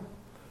that?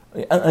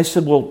 I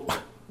said, well,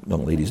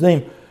 young lady's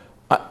name,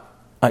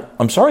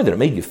 I'm sorry that it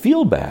made you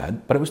feel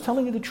bad, but I was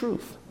telling you the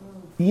truth.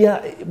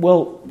 Yeah,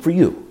 well, for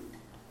you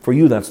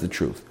that's the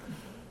truth.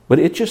 But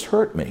it just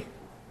hurt me.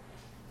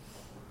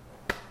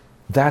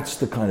 That's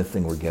the kind of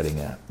thing we're getting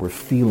at, where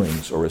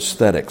feelings or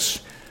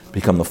aesthetics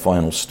become the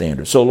final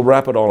standard. So to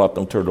wrap it all up,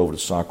 don't turn it over to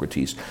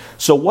Socrates.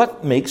 So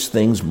what makes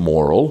things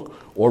moral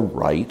or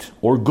right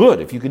or good?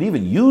 If you could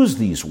even use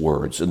these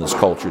words in this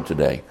culture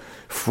today.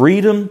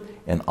 Freedom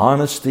and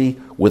honesty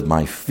with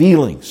my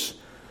feelings,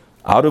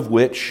 out of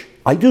which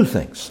I do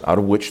things, out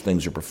of which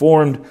things are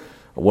performed.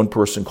 One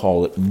person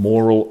called it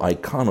moral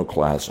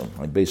iconoclasm.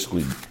 I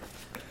basically,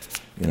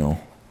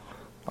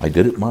 I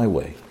did it my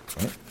way.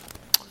 Right?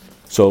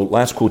 So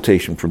last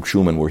quotation from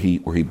Truman where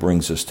he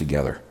brings us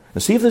together.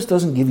 And see if this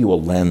doesn't give you a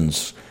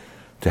lens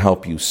to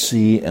help you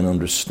see and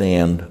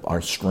understand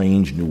our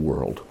strange new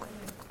world.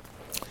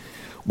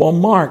 While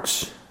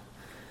Marx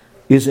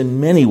is in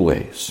many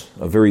ways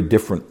a very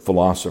different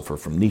philosopher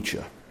from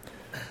Nietzsche,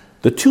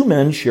 the two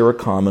men share a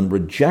common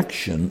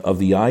rejection of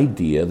the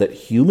idea that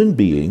human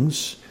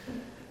beings,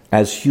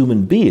 as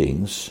human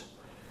beings,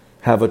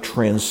 have a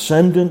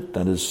transcendent,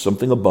 that is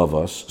something above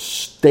us,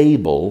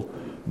 stable,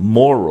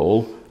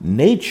 moral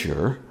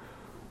nature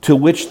to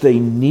which they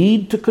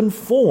need to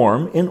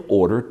conform in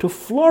order to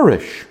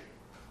flourish.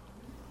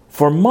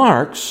 For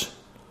Marx,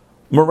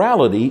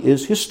 morality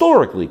is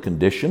historically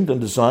conditioned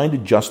and designed to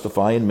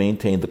justify and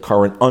maintain the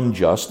current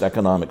unjust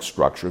economic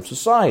structure of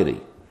society.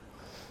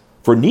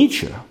 For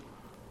Nietzsche,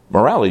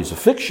 morality is a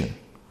fiction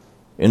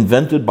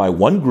invented by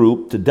one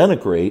group to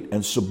denigrate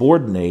and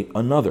subordinate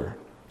another.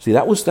 See,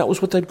 that was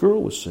what that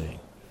girl was saying.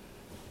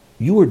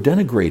 You were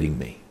denigrating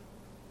me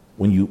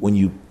when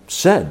you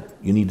said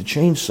you need to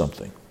change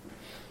something.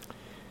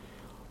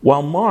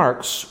 While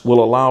Marx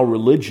will allow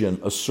religion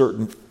a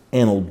certain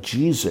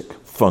analgesic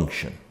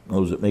function, in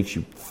other words, it makes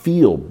you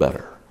feel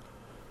better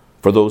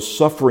for those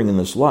suffering in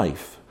this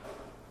life,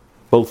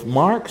 both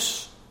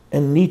Marx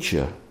and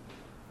Nietzsche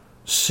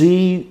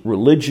see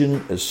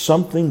religion as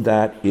something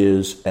that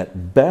is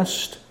at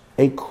best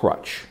a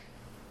crutch,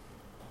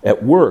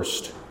 at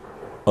worst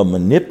a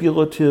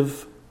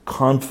manipulative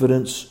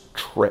confidence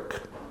trick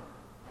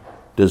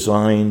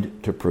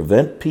designed to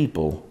prevent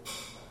people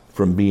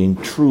from being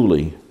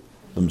truly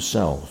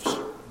themselves.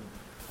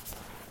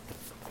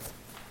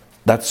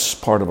 That's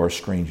part of our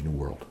strange new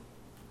world.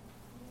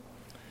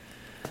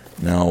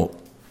 Now,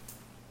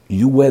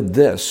 you wed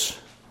this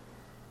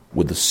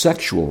with the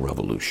sexual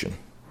revolution,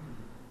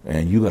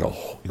 and you got a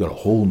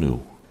whole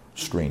new,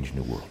 strange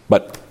new world.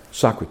 But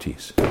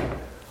Socrates,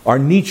 our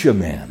Nietzsche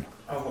man.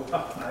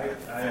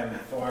 I am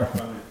far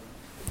from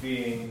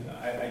being.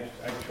 I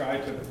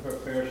tried to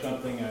prepare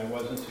something. I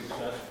wasn't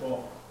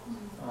successful.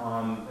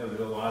 There was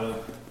a lot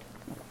of.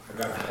 I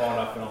got caught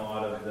up in a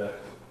lot of the.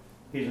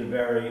 He's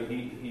very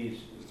deep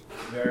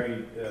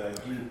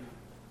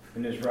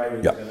in his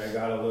writings, Yep. and I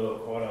got a little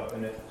caught up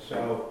in it.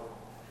 So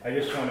I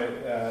just want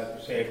to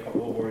say a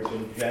couple of words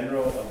in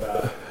general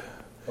about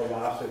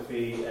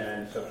philosophy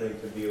and something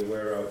to be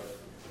aware of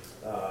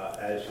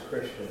as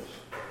Christians.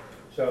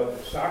 So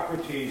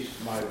Socrates,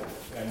 my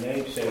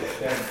namesake,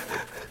 said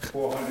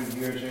 400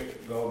 years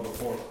ago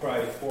before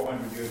Christ,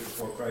 400 years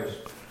before Christ,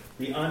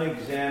 the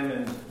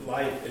unexamined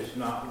life is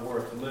not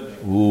worth living.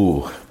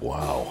 Ooh,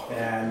 wow.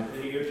 And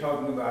you're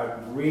talking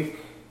about Greek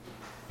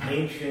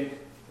ancient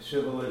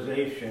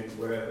civilization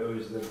where it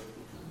was the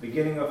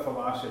beginning of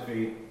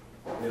philosophy,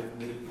 the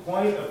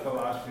point of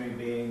philosophy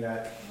being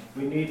that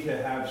we need to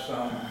have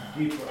some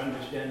deeper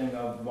understanding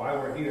of why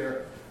we're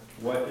here,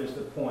 what is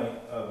the point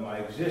of my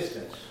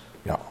existence.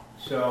 Yeah.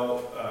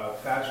 So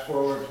fast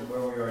forward to where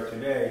we are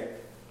today,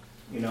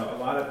 a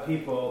lot of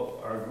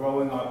people are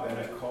growing up in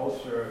a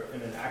culture,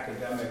 in an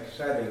academic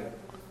setting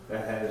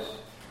that has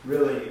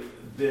really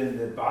been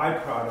the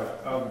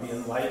byproduct of the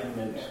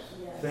Enlightenment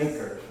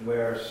thinkers,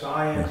 where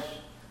science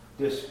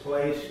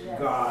displaced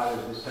God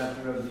as the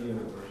center of the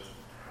universe,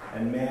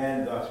 and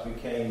man thus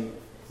became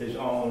his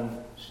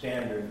own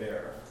standard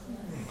bearer.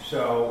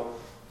 So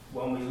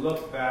when we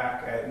look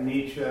back at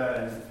Nietzsche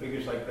and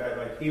figures like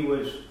that,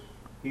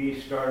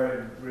 he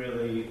started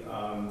really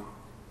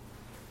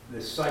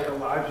the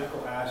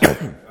psychological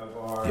aspect of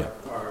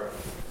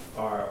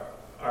our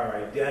our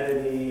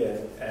identity,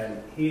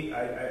 and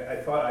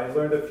I thought I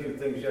learned a few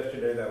things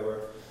yesterday that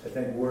were, I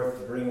think,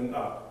 worth bringing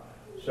up.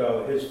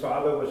 So his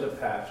father was a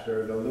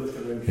pastor in the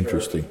Lutheran church.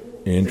 Interesting.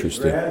 His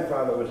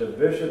grandfather was a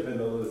bishop in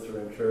the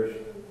Lutheran church.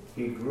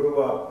 He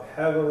grew up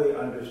heavily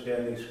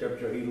understanding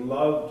Scripture. He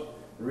loved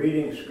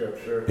reading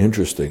Scripture.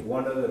 Interesting.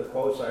 One of the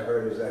quotes I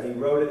heard is that he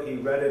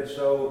read it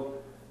so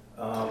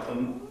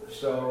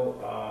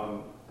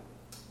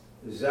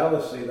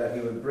zealously that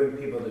he would bring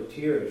people to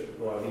tears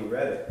while he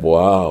read it.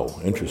 Wow,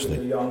 interesting.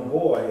 When he was a young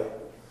boy,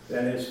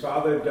 then his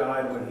father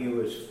died when he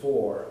was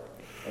 4,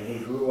 and he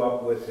grew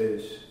up with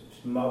his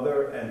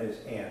mother and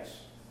his aunts.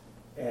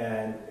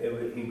 And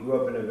he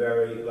grew up in a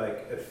very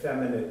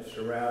effeminate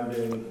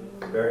surrounding,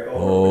 very overprotective.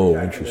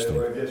 Oh, interesting. They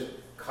were just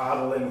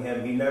coddling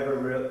him. He never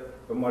really,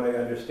 from what I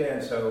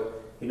understand, so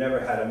he never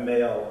had a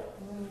male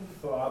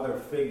father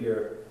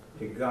figure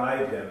to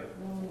guide him.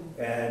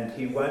 And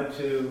he went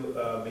to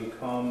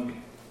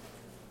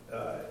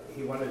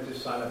he wanted to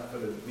sign up for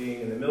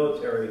being in the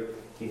military.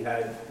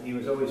 He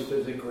was always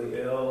physically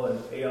ill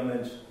and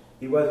ailments.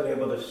 He wasn't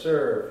able to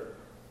serve,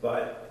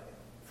 but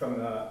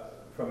from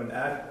an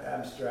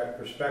abstract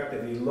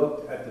perspective, he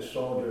looked at the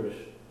soldiers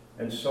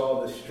and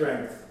saw the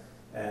strength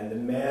and the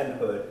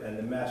manhood and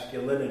the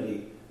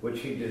masculinity which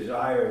he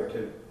desired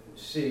to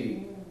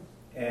see,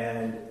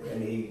 and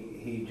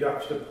he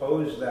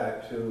juxtaposed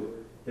that to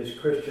his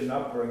Christian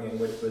upbringing,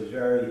 which was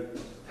very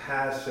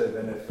passive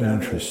and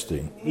effeminate.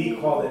 Interesting. He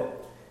called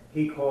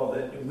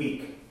it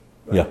weak.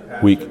 Like Yeah,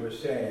 Pastor weak. was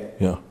saying.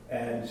 Yeah.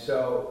 And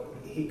so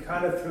he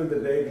kind of threw the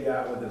baby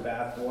out with the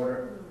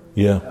bathwater.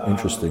 Yeah,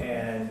 interesting.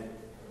 And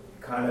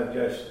kind of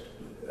just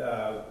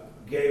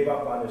gave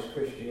up on his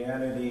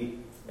Christianity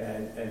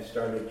and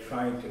started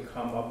trying to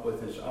come up with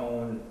his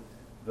own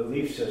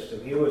belief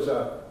system. He was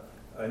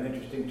an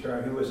interesting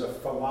term. He was a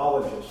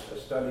philologist, a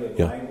study of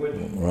language.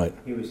 Right.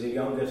 He was the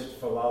youngest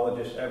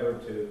philologist ever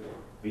to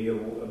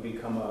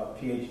become a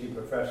PhD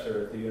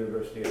professor at the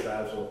University of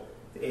Basel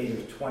at the age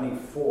of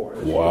 24.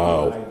 This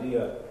Wow. is an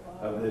idea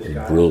of this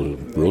guy's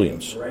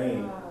Brilliance.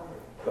 brain.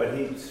 But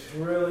he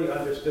really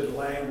understood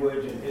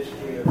language and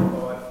history of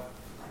thought,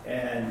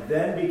 and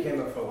then became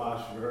a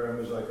philosopher and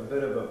was like a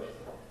bit of a,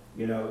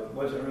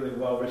 wasn't really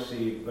well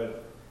received,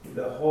 but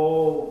the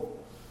whole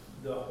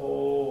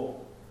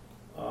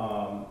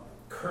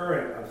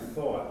current of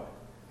thought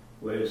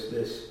was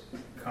this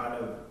kind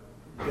of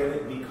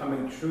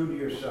becoming true to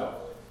yourself.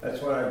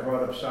 That's why I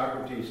brought up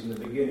Socrates in the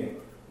beginning.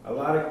 A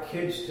lot of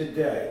kids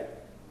today,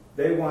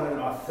 they want an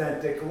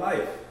authentic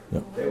life.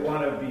 Yep. They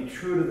want to be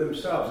true to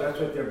themselves. That's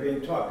what they're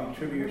being taught. Be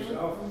true to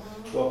yourself.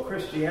 Well,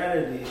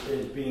 Christianity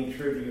is being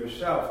true to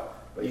yourself,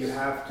 but you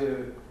have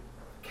to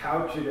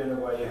couch it in a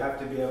way. You have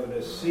to be able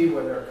to see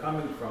where they're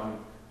coming from,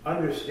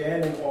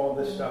 understanding all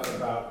this stuff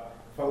about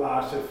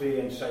philosophy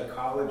and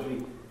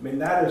psychology. I mean,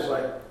 that is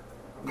like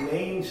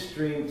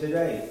mainstream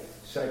today.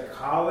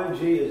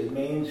 Psychology is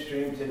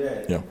mainstream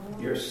today. Yeah.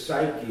 Your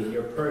psyche,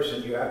 your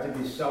person, you have to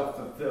be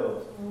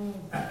self-fulfilled.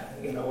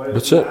 What is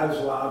That's it.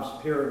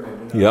 Maslow's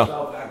pyramid, Yeah.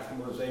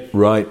 self-actualization.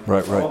 Right.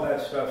 All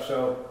that stuff.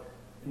 So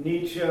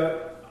Nietzsche,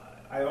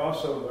 I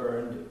also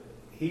learned,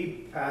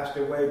 he passed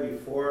away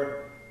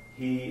before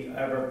he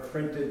ever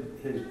printed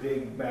his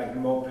big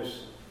magnum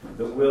opus,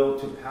 The Will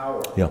to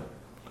Power. Yeah.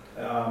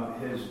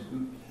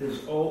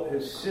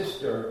 His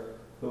sister,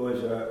 who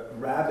was a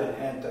rabid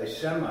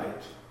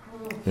anti-Semite,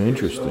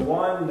 Interesting. the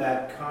one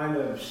that kind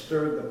of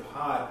stirred the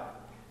pot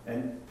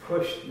and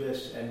pushed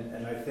this,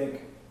 and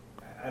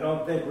I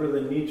don't think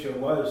really Nietzsche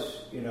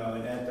was, an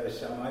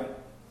anti-Semite.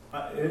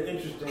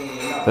 Interestingly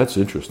enough, That's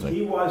interesting.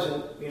 he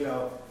wasn't,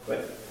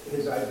 but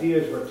his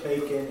ideas were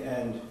taken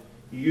and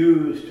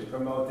used to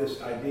promote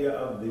this idea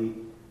of the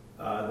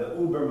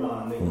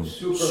Uberman,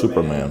 the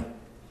Superman.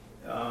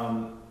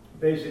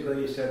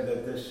 Basically, he said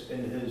that this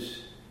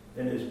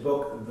in his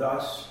book,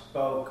 Thus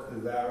Spoke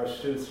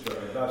Zarathustra.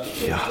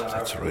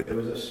 That's right. It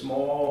was a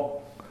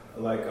small,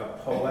 like a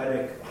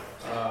poetic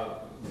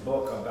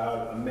book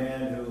about a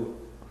man who,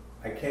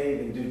 I can't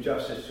even do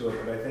justice to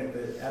it, but I think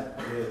that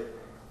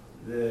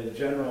the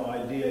general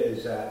idea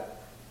is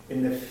that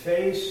in the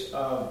face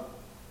of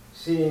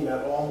seeing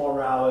that all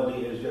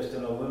morality is just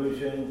an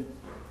illusion,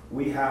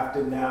 we have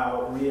to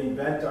now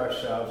reinvent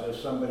ourselves as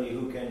somebody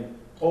who can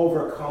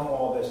overcome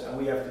all this, and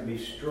we have to be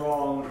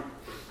strong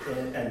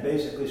and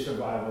basically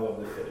survival of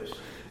the fittest.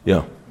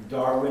 Yeah.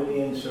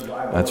 Darwinian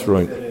survival That's of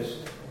right. the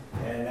fittest,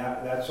 and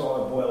that's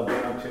all it boiled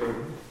down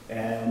to,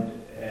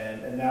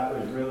 and that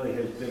was really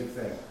his big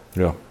thing.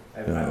 Yeah.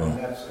 I mean,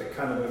 that's a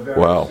kind of a very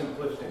Wow.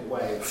 simplistic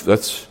way.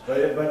 That's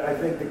But I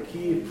think the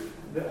key,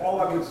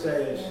 all I would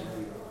say is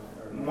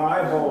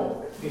my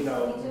whole,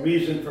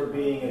 reason for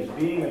being is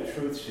being a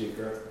truth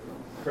seeker.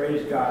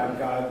 Praise God.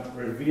 God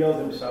revealed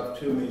himself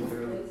to me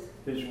through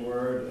his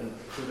word and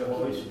through the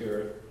Holy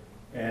Spirit.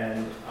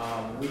 And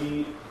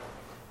we,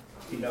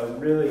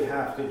 really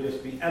have to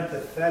just be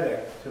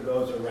empathetic to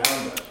those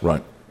around us.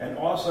 right. And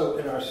also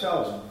in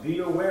ourselves, be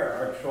aware.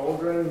 Our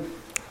children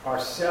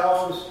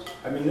ourselves.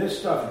 I mean, this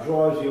stuff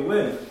draws you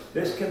in.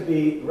 This can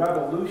be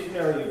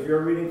revolutionary if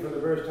you're reading for the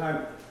first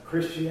time,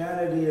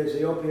 Christianity is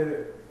the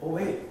opiate. Oh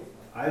wait,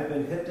 I've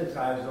been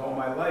hypnotized all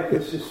my life.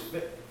 This is,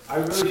 I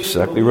really shouldn't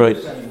exactly believe right.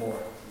 this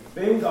anymore.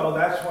 Bingo,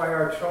 that's why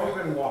our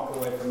children walk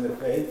away from the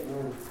faith.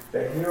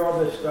 They hear all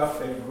this stuff,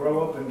 they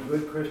grow up in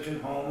good Christian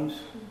homes,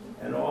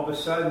 and all of a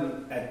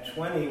sudden, at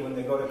 20, when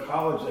they go to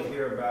college, they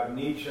hear about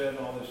Nietzsche and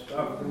all this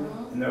stuff,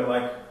 and they're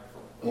like,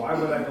 why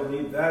would I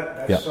believe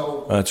that? That's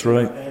so that's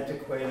right.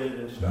 Antiquated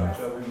and stuff.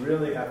 So we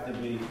really have to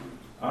be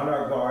on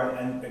our guard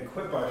and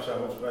equip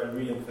ourselves by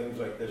reading things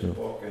like this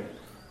book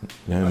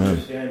and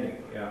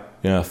understanding.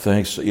 Yeah,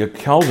 thanks. Yeah,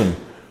 Calvin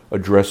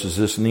addresses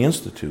this in the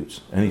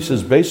Institutes. And he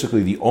says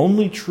basically the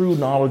only true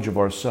knowledge of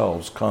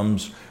ourselves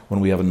comes when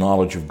we have a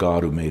knowledge of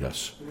God who made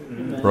us.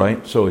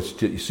 Right? So it's,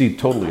 you see,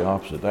 totally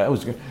opposite. That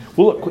was,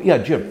 well, look, yeah,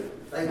 Jim.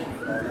 Thank you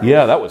for that.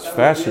 Yeah, that was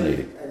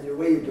fascinating. Really, and the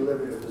way you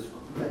delivered it was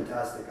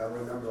fantastic. I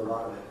remember a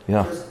lot of it.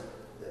 Yeah. Just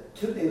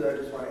two things I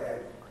just want to add.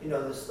 You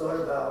know, this thought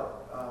about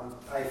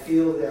I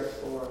feel,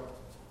 therefore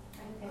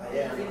I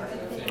am.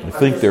 I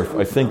think,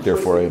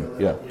 therefore I am.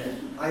 Yeah.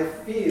 I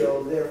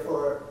feel,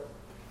 therefore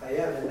I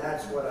am, and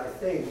that's what I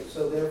think.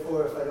 So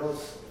therefore, if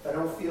I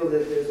don't feel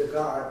that there's a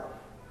God,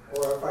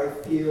 or if I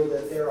feel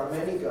that there are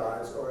many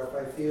gods, or if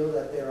I feel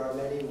that there are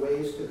many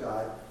ways to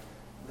God,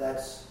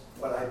 that's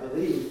what I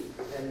believe,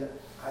 and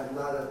I'm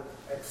not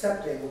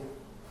accepting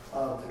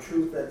of the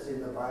truth that's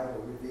in the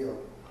Bible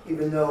revealed.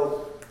 Even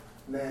though,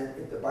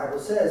 the Bible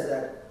says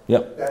that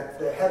that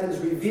the heavens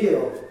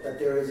reveal that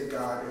there is a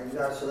God, and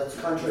so that's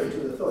contrary to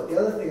the thought. The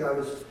other thing I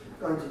was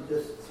going to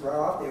just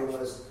throw out there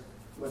was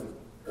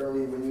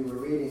earlier when you were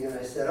reading, and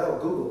I said, oh,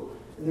 Google.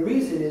 And the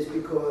reason is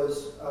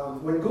because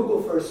when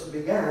Google first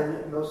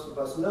began, most of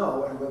us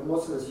know, and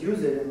most of us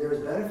use it, and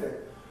there's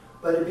benefit,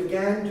 but it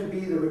began to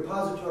be the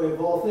repository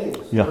of all things.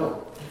 Yeah.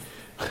 No.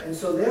 And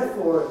so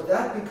therefore,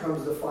 that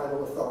becomes the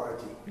final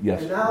authority.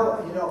 Yes. And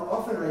now,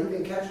 often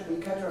we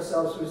catch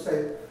ourselves, we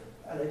say,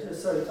 and I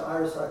just said it to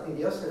Iris, I think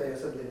yesterday or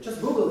something,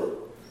 just Google it.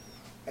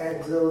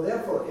 And so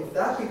therefore, if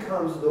that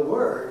becomes the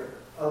word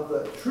of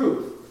the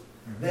truth,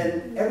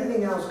 then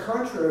everything else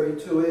contrary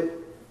to it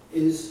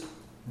is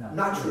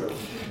not true.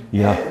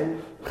 Yeah.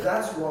 And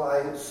that's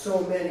why so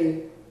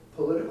many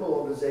political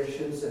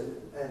organizations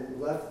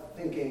and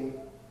left-thinking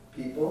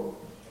people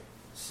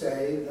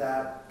say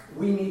that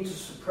we need to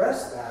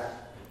suppress that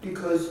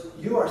because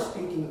you are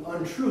speaking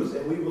untruth,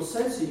 and we will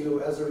censor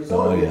you as a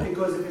result of it,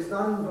 because if it's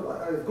not in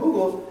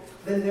Google,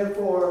 then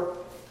therefore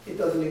it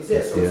doesn't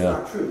exist, or it's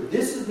not true.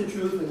 This is the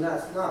truth, and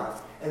that's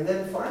not. And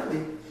then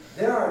finally,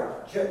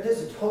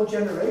 there's a whole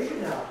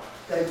generation now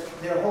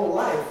that their whole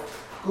life,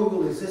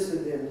 Google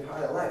existed their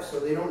entire life, so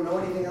they don't know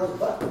anything else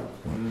but.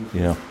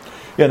 Yeah.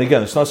 And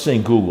again, it's not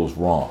saying Google's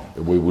wrong.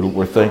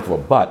 We're thankful,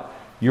 but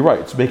you're right.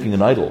 It's making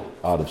an idol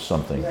out of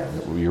something. Yeah.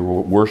 You're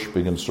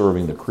worshiping and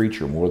serving the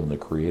creature more than the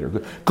creator.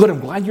 Good. I'm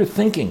glad you're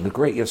thinking.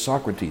 Great. Yes,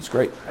 Socrates.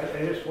 Great.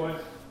 I just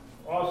want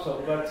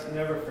also, let's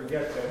never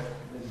forget that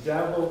the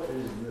devil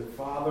is the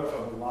father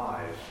of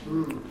lies.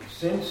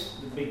 Since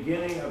the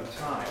beginning of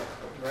time,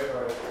 right?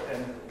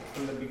 And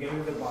from the beginning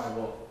of the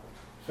Bible.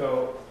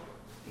 So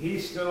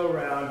he's still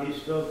around.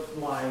 He's still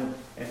lying,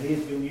 and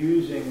he's been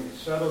using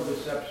subtle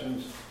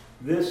deceptions.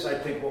 This, I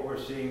think, what we're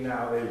seeing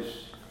now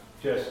is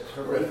just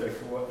horrific.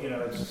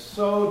 It's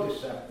so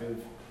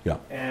deceptive. Yeah.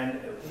 And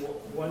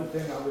one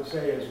thing I would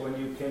say is when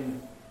you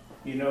can,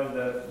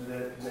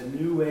 the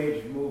New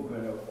Age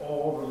movement of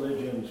all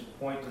religions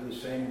point to the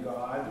same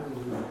God,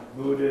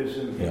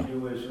 Buddhism,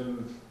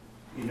 Hinduism,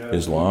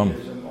 Islam.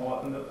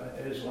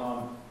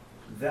 Islam.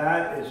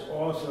 That is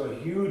also a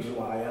huge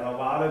lie, and a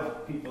lot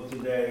of people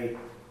today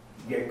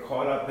get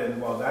caught up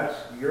in, well, that's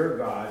your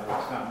God,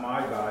 that's not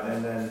my God,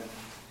 and then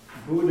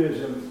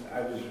Buddhism,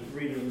 I was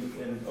reading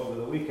over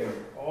the weekend,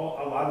 a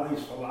lot of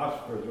these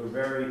philosophers were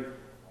very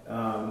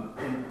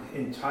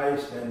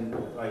enticed and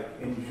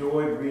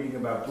enjoyed reading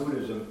about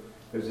Buddhism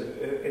because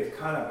it's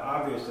kind of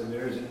obvious that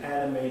there's an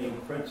animating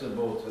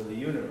principle to the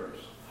universe.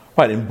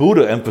 Right, and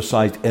Buddha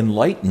emphasized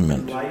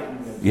enlightenment.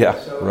 Yeah,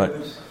 so right.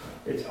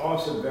 It's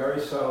also very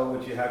subtle,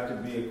 which you have to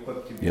be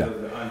equipped to be able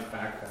to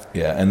unpack that.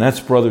 Yeah, and that's,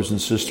 brothers and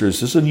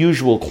sisters, this is an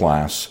unusual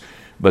class,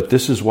 but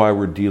this is why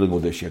we're dealing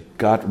with this. You've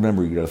got to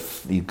remember,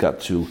 you've got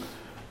to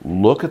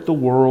look at the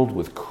world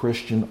with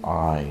Christian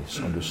eyes,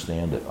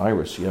 understand it.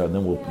 Iris, and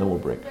then we'll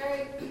break.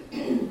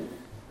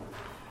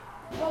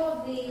 All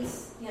of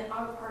these,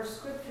 our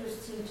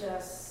scriptures teach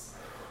us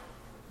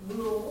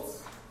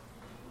rules.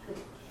 The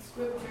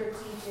scripture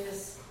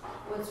teaches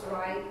what's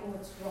right and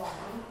what's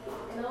wrong.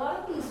 And a lot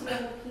of these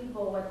young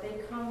people, what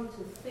they come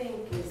to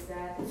think is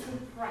that it's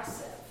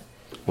repressive.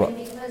 Right. And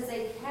because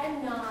they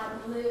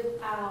cannot live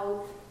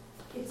out,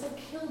 it's a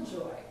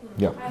killjoy.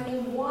 Yeah. I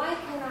mean, why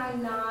can I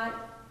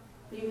not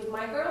be with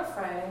my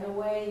girlfriend in a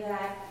way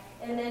that,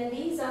 and then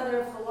these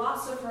other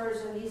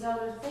philosophers and these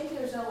other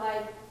thinkers are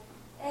like,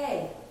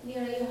 hey, you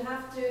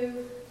have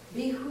to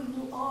be who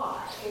you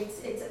are.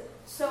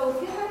 So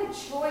if you had a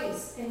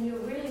choice and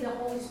the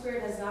Holy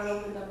Spirit has not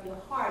opened up your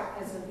heart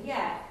as of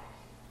yet,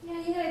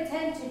 you got to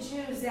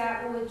choose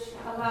that which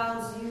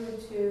allows you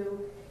to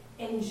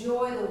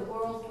enjoy the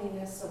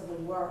worldliness of the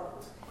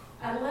world.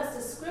 Unless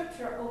the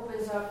scripture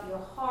opens up your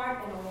heart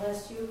and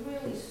unless you're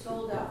really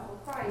sold out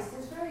for Christ,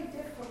 it's very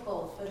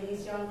difficult for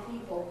these young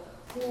people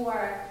who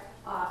are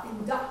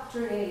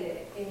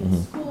indoctrinated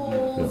in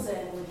schools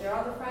and with their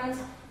other friends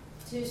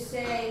to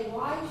say,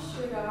 why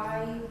should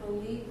I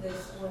believe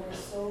this when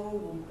it's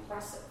so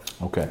impressive?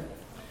 Okay.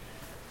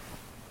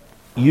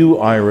 You,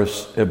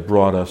 Iris, have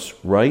brought us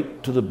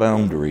right to the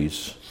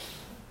boundaries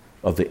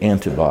of the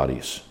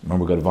antibodies.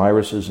 Remember, we've got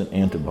viruses and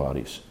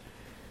antibodies.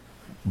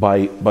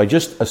 By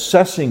just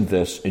assessing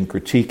this and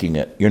critiquing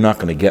it, you're not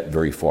going to get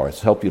very far.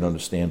 It's helped you to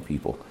understand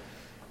people.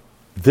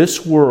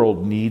 This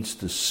world needs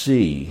to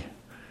see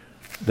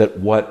that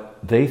what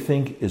they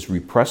think is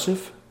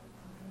repressive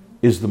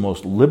is the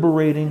most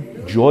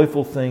liberating,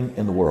 joyful thing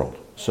in the world.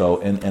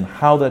 So, and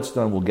how that's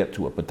done, we'll get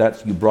to it.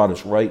 But you brought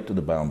us right to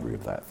the boundary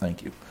of that.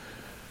 Thank you.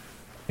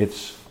 We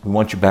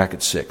want you back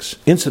at 6.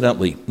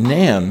 Incidentally,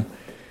 Nan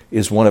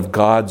is one of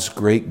God's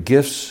great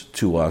gifts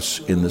to us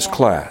in this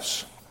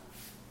class.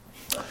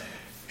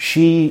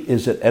 She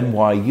is at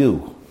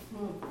NYU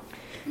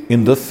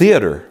in the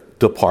theater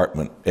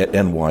department at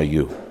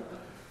NYU.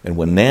 And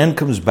when Nan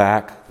comes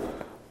back,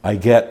 I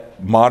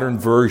get modern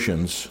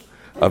versions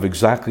of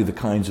exactly the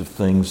kinds of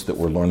things that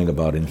we're learning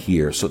about in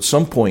here. So at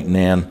some point,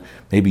 Nan,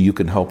 maybe you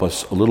can help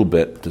us a little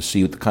bit to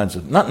see what the kinds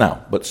of, not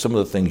now, but some of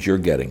the things you're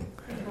getting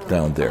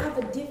down there. I have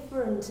a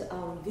different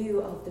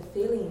view of the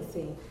feeling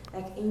thing.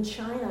 Like in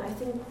China, I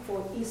think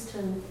for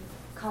Eastern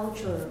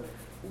culture,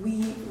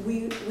 we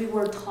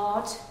were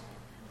taught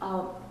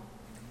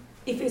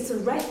if it's the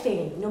right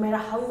thing, no matter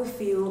how you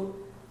feel,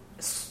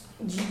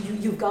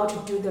 you've got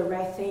to do the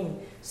right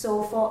thing.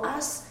 So for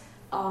us,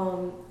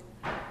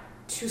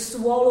 to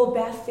swallow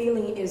bad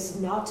feeling is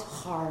not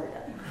hard.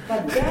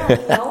 But then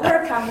in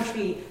our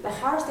country, the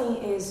hard thing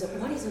is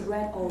what is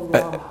right or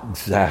wrong?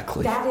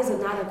 Exactly. That is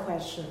another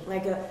question.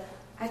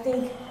 I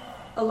think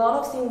a lot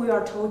of things we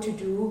are told to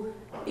do,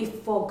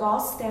 if for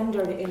God's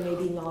standard, it may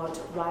be not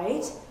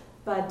right,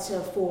 but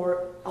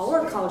for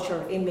our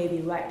culture, it may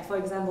be right. For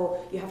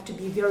example, you have to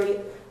be very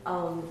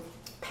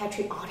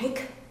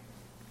patriotic,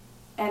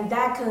 and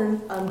that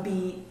can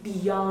be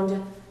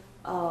beyond,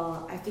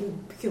 I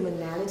think,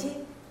 humanity.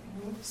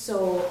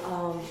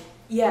 So,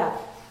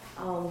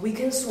 we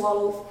can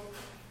swallow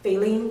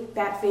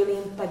bad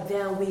feeling, but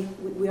then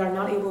we are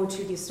not able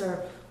to discern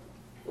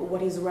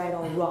what is right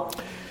or wrong.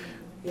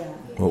 Yeah.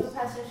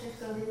 Professor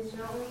Schisko, there's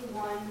only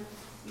one.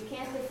 You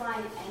can't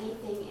define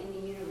anything in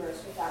the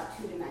universe without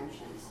two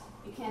dimensions.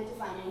 You can't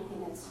define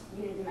anything that's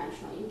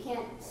unidimensional. You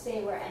can't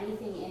say where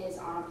anything is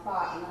on a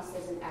plot unless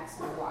there's an X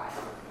and a Y.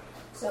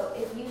 So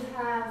if you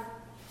have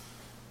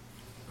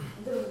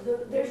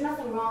there's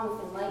nothing wrong with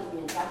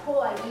enlightenment. That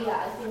whole idea,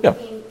 I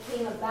think,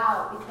 came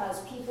about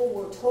because people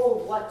were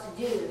told what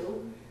to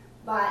do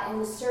in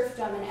the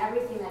serfdom and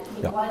everything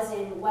that was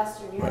in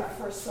Western Europe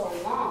for so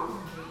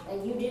long.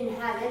 And you didn't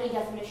have any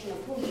definition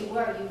of who you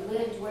were. You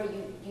lived where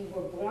you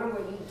were born,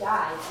 where you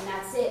died, and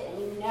that's it. And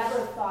you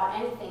never thought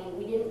anything.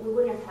 We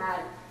wouldn't have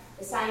had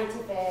the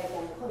scientific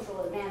and the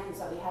cultural advancements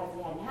that we had if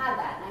we hadn't had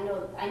that. And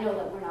I know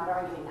that we're not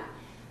arguing that.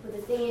 But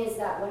the thing is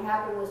that what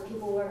happened was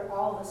people were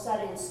all of a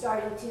sudden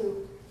starting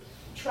to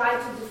try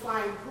to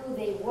define who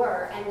they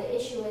were, and the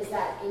issue is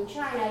that in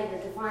China,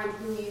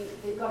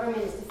 the government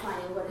is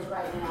defining what is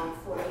right and wrong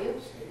for you.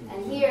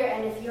 And here,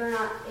 and if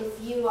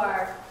you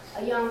are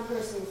a young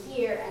person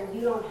here and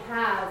you don't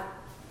have,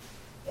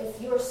 if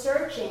you're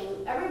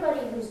searching,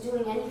 everybody who's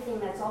doing anything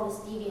that's all this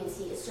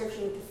deviancy is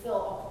searching to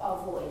fill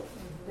a void.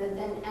 And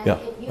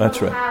if you don't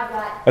have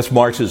that, that's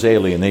Marx's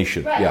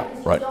alienation. Right, yeah,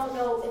 because right. You don't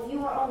know, if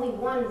you are only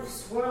one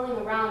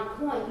swirling around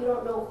point, you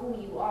don't know who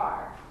you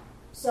are.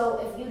 So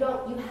if you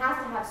have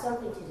to have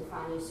something to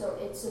define you. So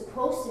it's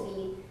supposed to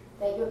be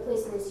that you're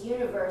placed in this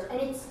universe,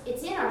 and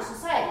it's in our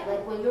society.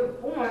 Like when you're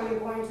born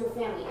into a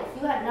family.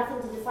 If you had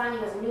nothing to define you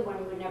as a newborn,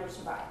 you would never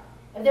survive.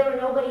 If there were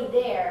nobody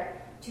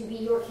there to be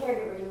your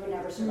caregiver, you would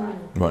never survive.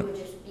 Right. You would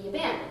just be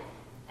abandoned.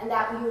 And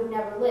that you would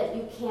never live.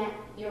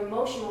 Your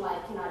emotional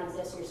life cannot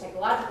exist, your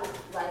psychological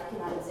life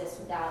cannot exist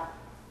without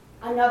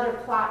another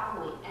plot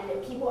point. And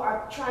if people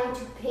are trying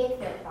to pick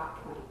their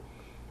plot point.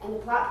 And the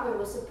plot point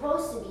was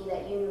supposed to be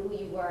that you knew who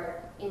you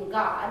were in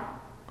God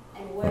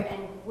and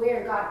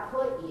where God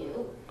put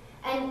you.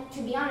 And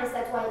to be honest,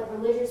 that's why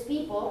religious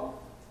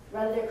people,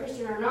 whether they're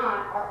Christian or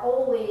not, are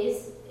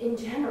always, in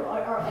general,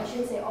 or I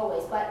shouldn't say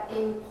always, but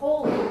in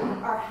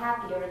Poland, are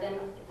happier than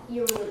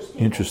irreligious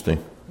people.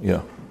 Interesting,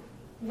 yeah.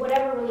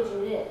 Whatever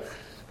religion it is.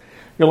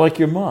 You're like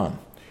your mom.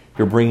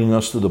 You're bringing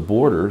us to the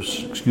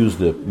borders, excuse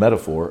the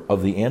metaphor,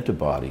 of the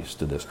antibodies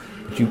to this.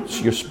 But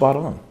you're spot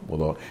on,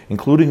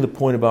 including the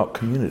point about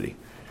community.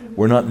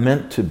 We're not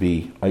meant to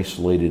be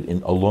isolated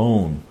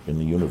alone in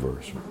the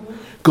universe.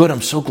 Good,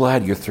 I'm so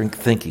glad you're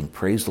thinking.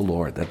 Praise the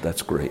Lord.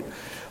 That's great.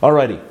 All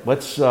righty,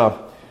 let's...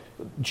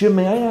 Jim,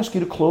 may I ask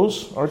you to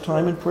close our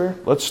time in prayer?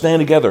 Let's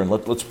stand together and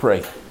let's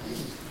pray.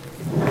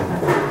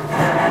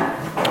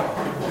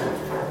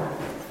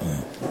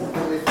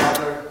 Holy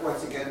Father,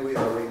 once again we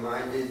are reminded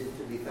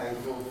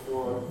thankful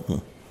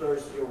for,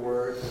 first, your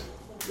word,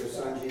 your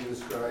Son,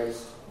 Jesus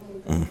Christ,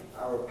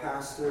 our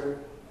pastor,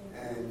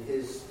 and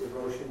his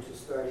devotion to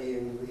study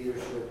and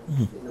leadership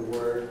in the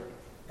word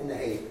and the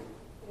haven.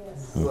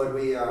 Yes. Lord,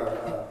 we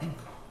are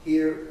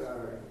here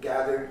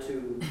gathered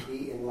to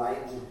be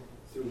enlightened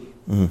through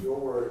your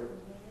word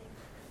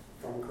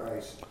from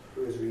Christ,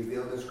 who is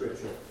revealed in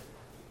Scripture.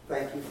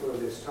 Thank you for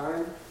this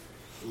time.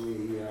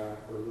 We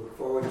look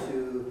forward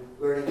to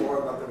learning more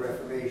about the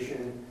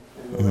Reformation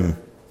and Lord,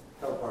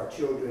 help our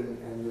children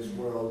and this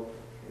world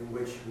in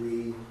which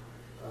we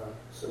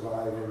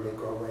survive and make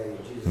our way. In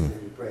Jesus' name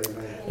we pray.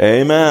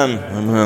 Amen. Amen.